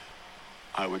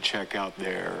 I would check out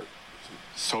their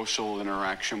social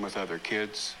interaction with other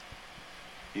kids.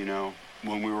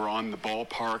 When we were on the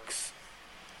ballparks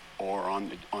or on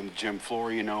the gym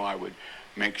floor, I would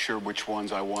make sure which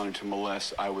ones I wanted to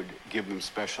molest. I would give them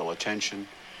special attention,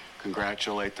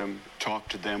 congratulate them, talk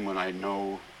to them when I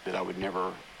know that I would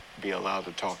never be allowed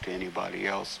to talk to anybody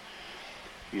else.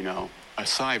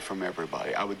 Aside from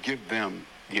everybody, I would give them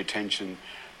the attention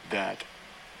that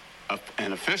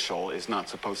an official is not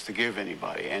supposed to give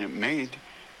anybody. And it made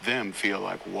them feel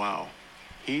like, wow,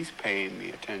 he's paying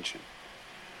me attention.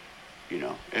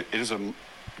 It is a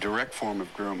direct form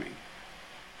of grooming.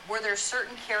 Were there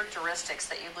certain characteristics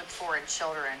that you looked for in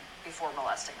children before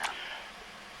molesting them?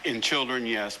 In children,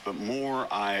 yes, but more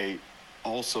I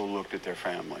also looked at their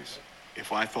families.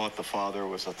 If I thought the father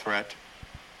was a threat,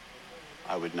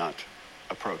 I would not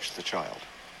approach the child.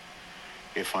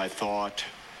 If I thought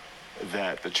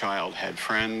that the child had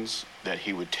friends that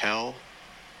he would tell,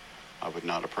 I would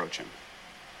not approach him.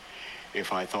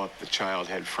 If I thought the child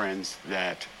had friends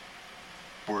that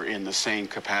were in the same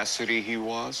capacity he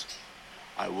was,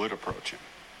 I would approach him.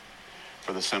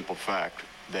 For the simple fact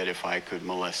that if I could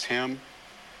molest him,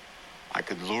 I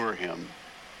could lure him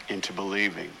into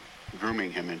believing,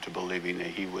 grooming him into believing that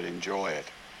he would enjoy it.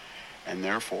 And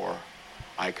therefore,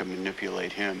 I could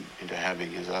manipulate him into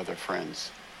having his other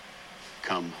friends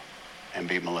come and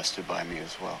be molested by me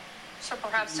as well. So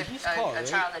perhaps a right?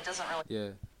 child that doesn't really. Yeah,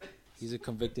 he's a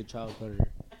convicted child predator.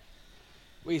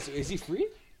 Wait, so is he free?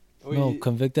 Or No,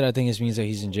 convicted. I think it means that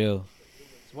he's in jail.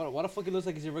 So why the fuck he looks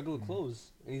like he's in regular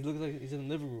clothes and he looks like he's in the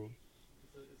living room?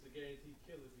 It's a guaranteed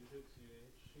kill if he hooks you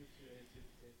and shoots you and hits you at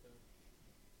the same time.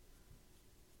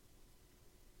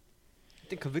 I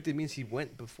think convicted means he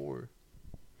went before.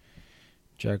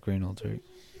 Jack Reynolds, right?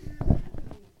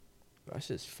 That's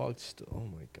just fucked still. Oh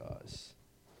my gosh.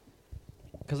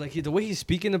 Cause like the way he's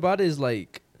speaking about it is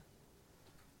like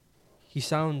he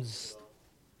sounds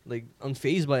like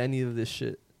unfazed by any of this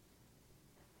shit.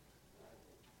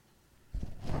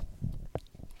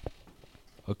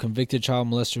 A convicted child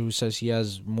molester who says he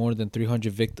has more than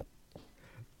 300 victims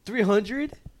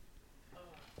 300?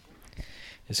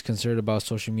 is concerned about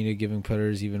social media giving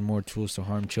predators even more tools to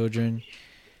harm children.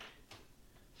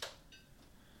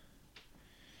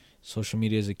 Social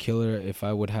media is a killer. If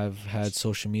I would have had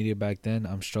social media back then,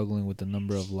 I'm struggling with the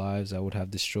number of lives I would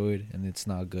have destroyed, and it's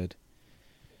not good.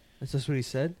 That's just what he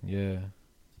said? Yeah.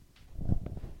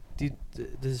 Does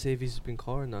it say if he's been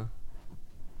called or not?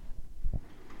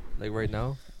 Like right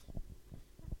now?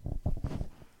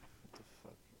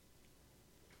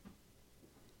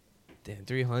 Damn,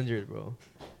 300, bro.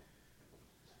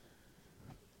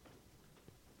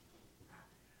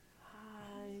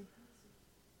 Hi.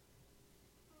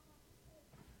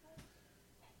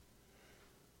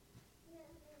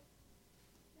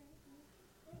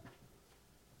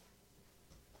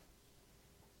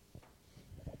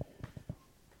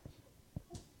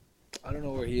 I don't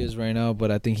know where he is right now,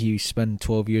 but I think he spent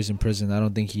 12 years in prison. I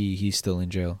don't think he's still in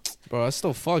jail. Bro, that's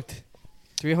still fucked.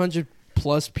 300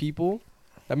 plus people?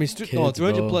 I mean, Kids, 300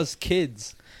 bro. plus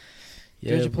kids.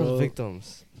 Yeah, 300 plus bro.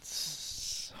 victims.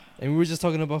 And we were just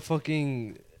talking about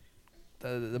fucking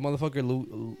the motherfucker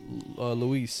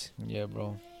Luis. Yeah,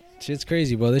 bro. Shit's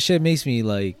crazy, bro. This shit makes me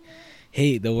like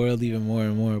hate the world even more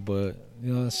and more. But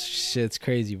you know, shit's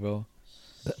crazy, bro.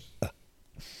 I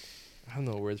have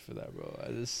no words for that, bro.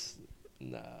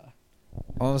 Nah.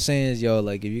 All I'm saying is, yo,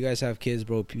 like if you guys have kids,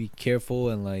 bro, be careful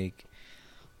and like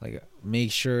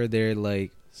make sure they're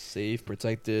like Safe,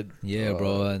 protected. yeah,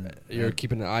 bro, and You're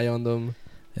keeping an eye on them.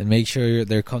 and make sure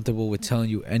they're comfortable with telling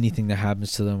you anything that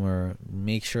happens to them, or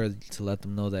make sure to let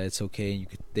them know that it's okay and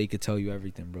they could tell you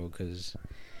everything, bro. Because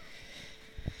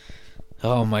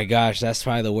oh my gosh, that's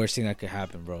probably the worst thing that could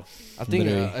happen, bro. I think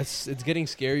Literally. it's getting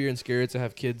scarier and scarier to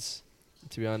have kids.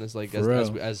 To be honest, like For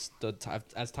as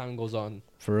time goes on.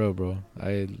 For real, bro.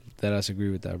 I agree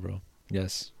with that, bro.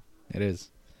 Yes, it is.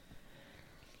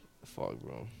 Fuck,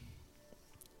 bro.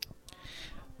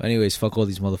 Anyways, fuck all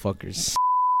these motherfuckers.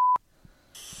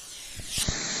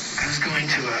 I was going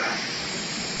to,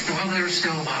 while they were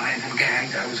still alive and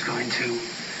gagged, I was going to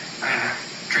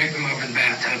drape them over the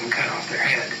bathtub and cut off their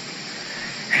head.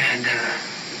 And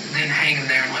then hang them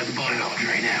there and let the blood all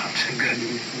drain out, so good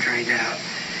and drained out.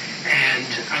 And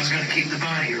I was going to keep the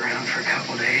body around for a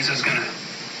couple of days. I was going to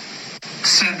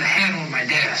set the head on my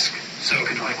desk so it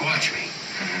could, like, watch me.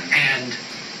 And,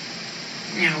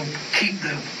 you know, keep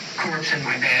the corpse in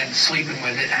my bed, sleeping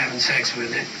with it, having sex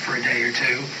with it for a day or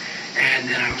two. And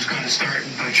then I was going to start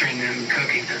butchering them and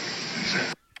cooking them. So.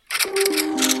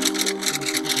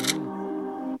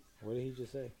 What did he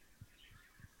just say?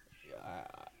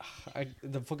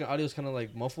 The fucking audio is kind of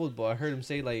like muffled, but I heard him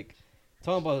say like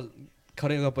talking about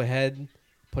cutting up a head,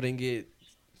 putting it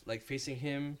like facing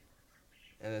him,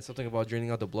 and then something about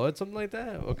draining out the blood, something like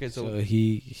that. Okay, so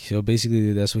So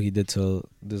basically that's what he did to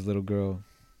this little girl.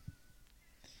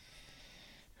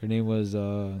 Her name was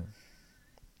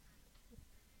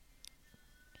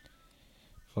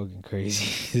fucking crazy.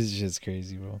 This is just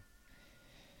crazy, bro.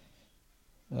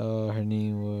 Her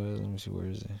name was, let me see, where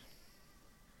is it?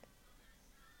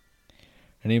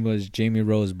 Her name was Jamie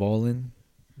Rose Bolin.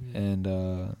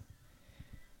 And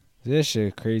this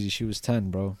shit crazy. She was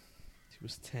 10, bro. She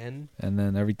was 10. And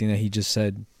then everything that he just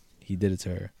said, he did it to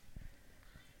her.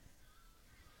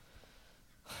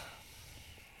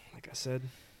 Like I said,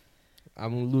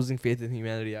 I'm losing faith in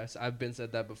humanity. I've been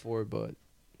said that before, but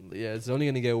Yeah, it's only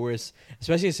gonna get worse,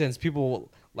 especially since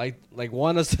people like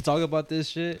want us to talk about this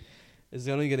shit. It's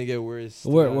only gonna get worse.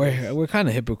 We're kind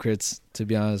of hypocrites, to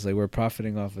be honest. Like, we're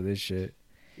profiting off of this shit.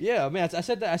 Yeah, I mean, I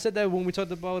said that when we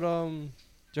talked about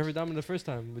Jeffrey Dahmer the first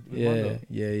time with Mondo.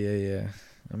 Yeah.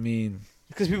 I mean,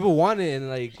 Because people want it, and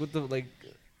like with the like,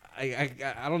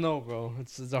 I don't know, bro.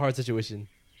 It's a hard situation.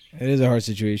 it is a hard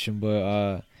situation,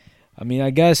 but I mean, I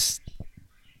guess.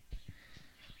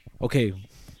 Okay,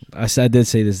 I did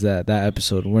say this that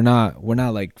episode. We're not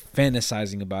like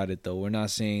fantasizing about it though. We're not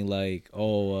saying like,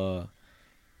 oh,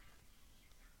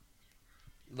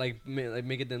 Like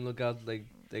make it then look out like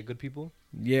they're good people.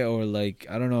 yeah, or like,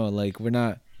 I don't know, like, we're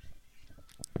not.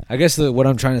 I guess what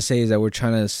I'm trying to say is that we're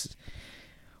trying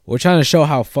to show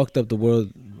how fucked up the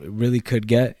world really could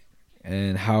get,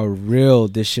 and how real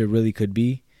this shit really could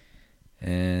be,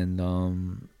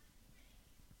 and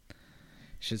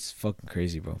shit's fucking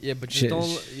crazy, bro. Yeah, but just Shit, don't.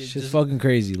 shit's fucking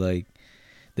crazy. Like,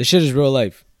 this shit is real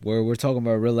life. We're talking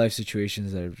about real life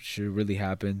situations that should really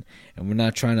happen, and we're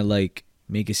not trying to like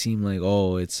make it seem like,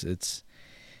 oh, it's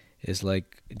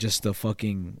like just a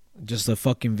fucking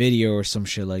video or some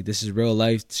shit. Like, this is real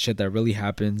life shit that really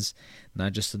happens,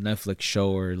 not just a Netflix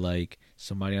show or like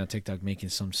somebody on TikTok making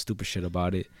some stupid shit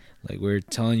about it. Like, we're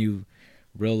telling you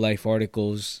real life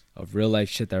articles of real life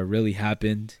shit that really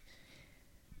happened,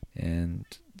 and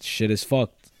shit is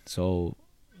fucked. So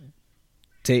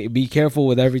be careful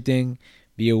with everything,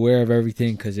 be aware of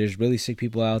everything, because there's really sick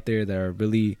people out there that are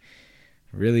really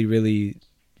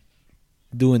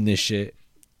doing this shit,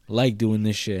 like doing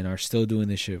this shit, and are still doing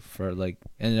this shit for like,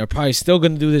 and they're probably still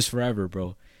gonna do this forever,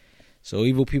 bro. So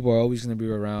evil people are always gonna be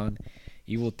around,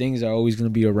 evil things are always gonna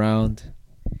be around.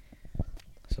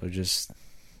 So just,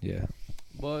 yeah.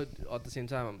 But at the same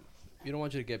time, we don't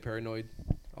want you to get paranoid.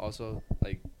 Also,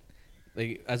 like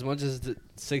as much as the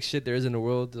sick shit there is in the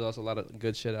world, there's also a lot of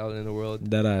good shit out in the world.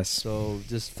 That ass. So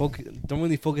just don't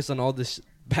really focus on all this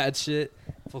bad shit.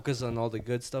 Focus on all the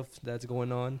good stuff that's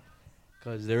going on,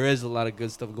 because there is a lot of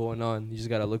good stuff going on. You just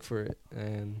gotta look for it,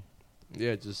 and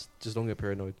yeah, just don't get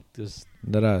paranoid. Just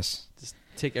That ass. just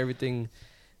take everything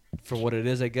for what it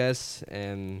is, I guess,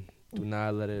 and do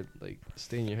not let it like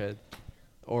stay in your head,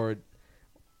 or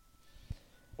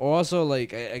also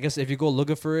like I guess if you go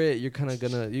looking for it,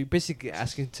 you're basically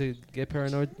asking to get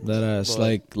paranoid. That ass.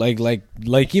 But-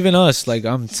 Like even us, like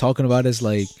I'm talking about is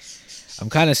like, I'm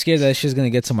kind of scared that shit's gonna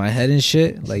get to my head and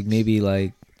shit. Like, maybe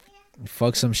like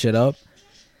fuck some shit up,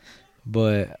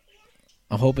 but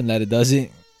I'm hoping that it doesn't.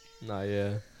 Nah,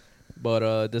 yeah.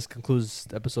 But this concludes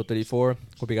episode 34.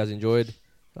 Hope you guys enjoyed.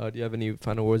 Do you have any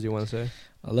final words you want to say?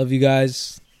 I love you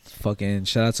guys. Fucking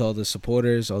shout out to all the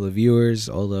supporters, all the viewers,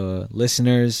 all the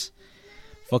listeners.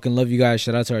 Fucking love you guys.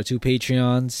 Shout out to our 2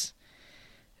 Patreons.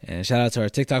 And shout out to our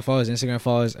TikTok followers, Instagram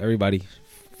followers, everybody.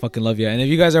 Fucking love you. And if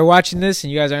you guys are watching this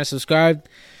and you guys aren't subscribed,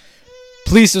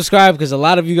 please subscribe, because a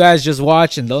lot of you guys just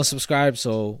watch and don't subscribe.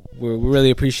 So we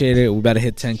really appreciate it. We better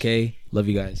hit 10K. Love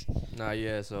you guys. Nah,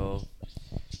 yeah. So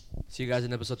see you guys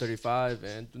in episode 35.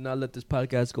 And do not let this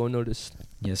podcast go unnoticed.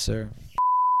 Yes, sir.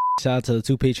 Shout out to the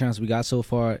 2 Patreons we got so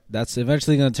far. That's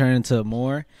eventually going to turn into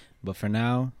more. But for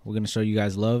now, we're going to show you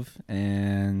guys love.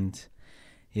 And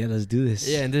yeah, let's do this.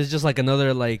 Yeah, and this is just like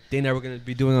another like thing that we're gonna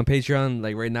be doing on Patreon.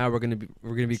 Like right now, we're gonna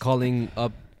be calling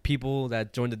up people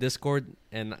that join the Discord,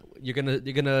 and you're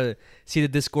gonna see the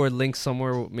Discord link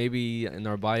somewhere, maybe in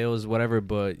our bios, whatever.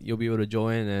 But you'll be able to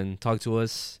join and talk to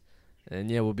us.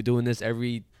 And yeah, we'll be doing this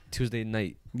every Tuesday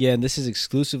night. Yeah, and this is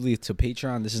exclusively to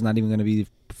Patreon. This is not even going to be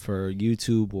for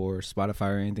YouTube or Spotify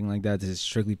or anything like that. This is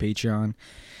strictly Patreon.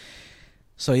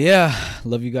 So yeah,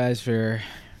 love you guys for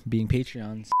being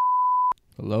Patreons.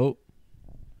 Hello.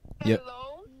 Yep.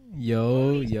 Hello?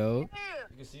 Yo. You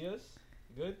can see us.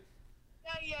 Good.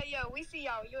 Yeah. We see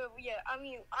y'all. Yeah. I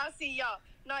mean, I see y'all.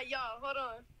 Not y'all. Hold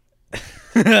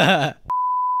on.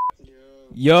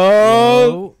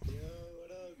 Yo.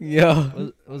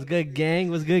 Yo. What's good, gang?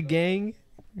 What's good, gang?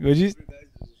 What'd you? I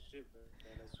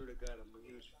swear to God, I'm a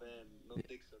huge fan. No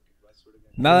dick sucking, but I swear to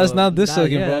God. No, that's not this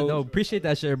sucking, yeah, bro. No, appreciate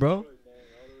that shit, bro. Man, all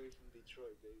the way from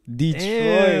Detroit, baby.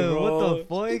 Detroit, Ew, bro. what the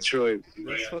fuck? Detroit.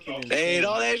 That's fucking Hey, and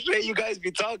all that shit you guys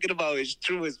be talking about is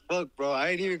true as fuck, bro. I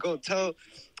ain't even gonna tell.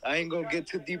 I ain't gonna get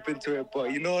too deep into it,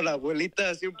 but you know, la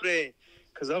abuelita siempre.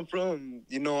 Cause I'm from,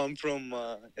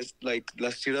 it's like La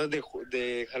Ciudad de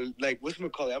like,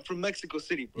 whatchamacallit? I'm from Mexico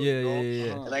City, bro. Yeah, you know?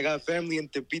 yeah. And I got family in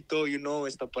Tepito,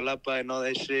 Estapalapa and all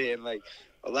that shit. And like,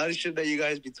 a lot of shit that you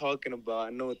guys be talking about, I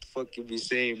know what the fuck you be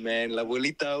saying, man. La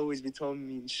abuelita always be telling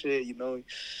me shit, you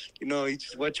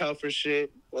just watch out for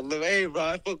shit. Well, look, hey, bro,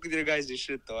 I fuck with your guys'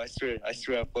 shit, though. I swear I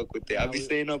fuck with it. I be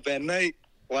staying up at night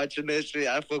watching that shit.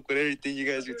 I fuck with everything you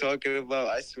guys be talking about.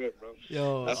 I swear, bro.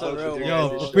 Yo, I fuck with you yo,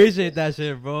 guys. appreciate that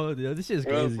shit, bro. Yo, this shit is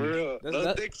Bro, crazy. for real. That's-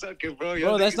 No dick sucking, bro. Bro,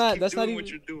 Y'all that's niggas not- keep that's not doing even- what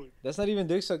you're doing. That's not even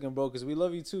dick sucking, bro, because we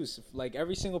love you too. Like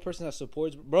every single person that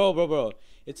supports, bro.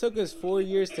 It took us 4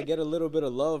 years to get a little bit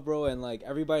of love, bro, and like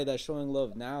everybody that's showing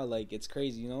love now, like it's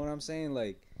crazy. You know what I'm saying?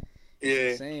 Like,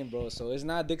 Yeah. insane, bro. So it's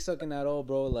not dick sucking at all,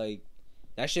 bro. Like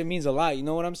that shit means a lot. You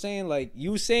know what I'm saying? Like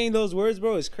you saying those words,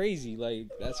 bro, is crazy. Like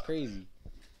that's crazy.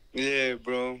 Yeah,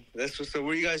 bro. That's what's up.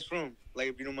 Where you guys from? Like,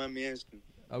 if you don't mind me asking.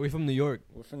 Are we from New York?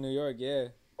 We're from New York, yeah.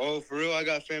 Oh, for real? I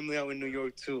got family out in New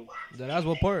York, too. That's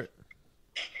what part?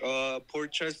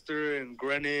 Portchester and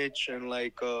Greenwich and,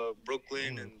 like,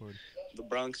 Brooklyn and the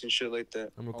Bronx and shit like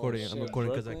that. I'm recording. shit, I'm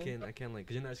recording because Brooklyn? I can't like,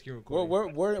 cause you're not screen We're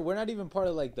recording. we're not even part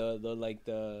of like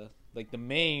the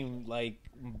main like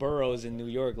boroughs in New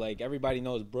York. Like everybody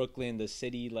knows Brooklyn, the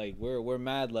city. Like we're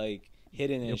mad like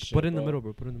hidden and Yo, shit. put it in the bro. middle,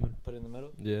 bro. Put it in the middle. Put it in the middle.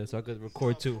 Yeah, so I could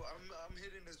record too. I'm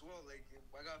hidden as well. Like,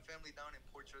 I got family down in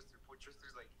Portchester.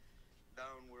 Portchester's, like, down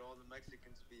where all the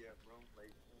Mexicans be at, bro.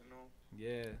 Like, you know?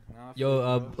 Yeah. Nah, I feel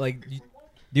Yo, you, bro. like, do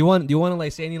you want to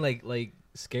like say any like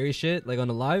scary shit like on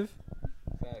the live?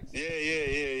 Facts.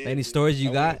 Yeah. Any stories you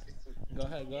I got? Go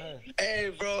ahead.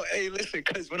 Hey, bro. Hey, listen,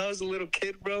 because when I was a little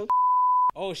kid, bro.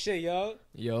 Oh shit, yo.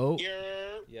 Yo.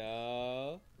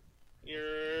 Yo.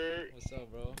 What's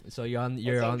up, bro? So you're on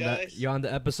up, guys? you're on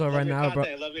the episode right now, bro.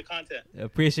 Love your content.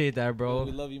 Appreciate that, Bro,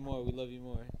 we bro. love you more. Love you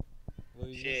more.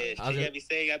 Shit, I was she gonna- be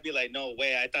saying, I'd be like, no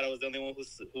way. I thought I was the only one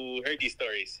who heard these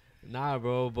stories. Nah,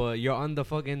 bro, but you're on the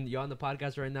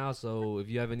podcast right now. So if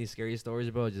you have any scary stories,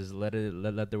 bro, just let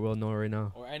the world know right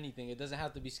now. Or anything. It doesn't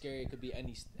have to be scary. It could be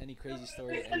any crazy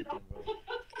story. Anything, bro. All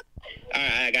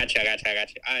right, I got you.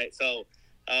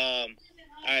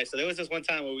 All right, so there was this one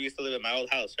time where we used to live in my old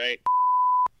house, right?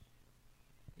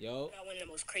 Yo. Got one of the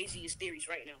most craziest theories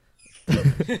right now.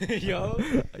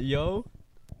 Yo.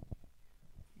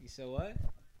 You said what?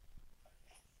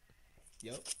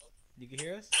 Yo. You can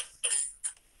hear us?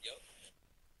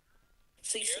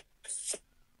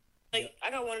 I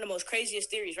got one of the most craziest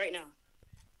theories right now.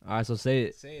 All right, so say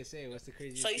it. Say it. What's the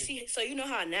craziest? So you know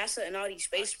how NASA and all these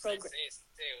space programs.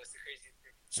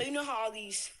 So you know how all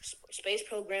these space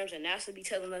programs and NASA be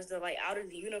telling us they're like out of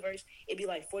the universe. It'd be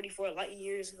like 44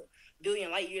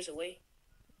 billion light years away.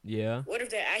 Yeah. What if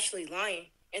they're actually lying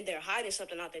and they're hiding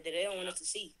something out there that they don't want us to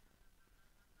see?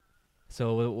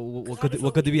 So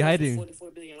what could they be hiding?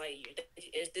 44 billion light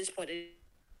years. At this point,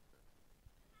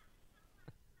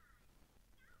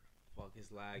 Fuck, it's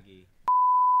laggy.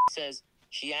 Says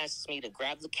she asks me to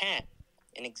grab the cat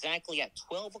and exactly at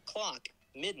 12 o'clock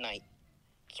midnight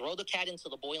throw the cat into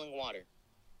the boiling water.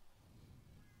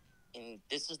 And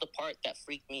this is the part that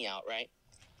freaked me out, right?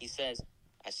 He says,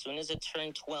 as soon as it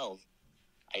turned 12,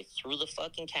 I threw the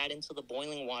fucking cat into the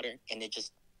boiling water and it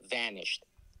just vanished.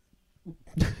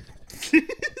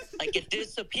 Like it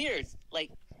disappeared.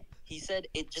 Like he said,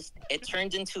 it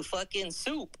turned into fucking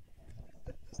soup.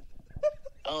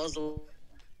 I was I'm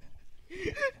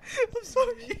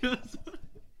sorry. From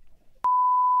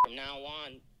now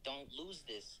on, don't lose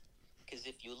this. Because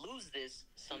if you lose this,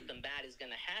 something bad is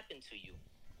going to happen to you.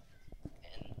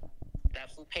 And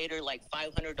that fool paid her like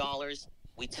 $500.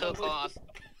 We took off.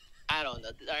 I don't know.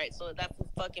 All right, so that fool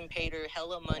fucking paid her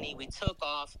hella money. We took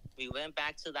off. We went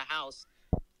back to the house.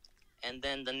 And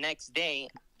then the next day,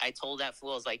 I told that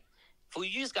fool, I was like, fool,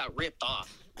 you just got ripped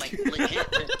off. Like, legit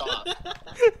ripped off.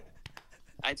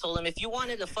 I told him, if you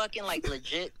wanted a fucking, like,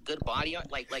 legit good body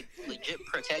art, like legit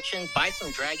protection, buy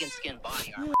some dragon skin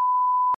body armor.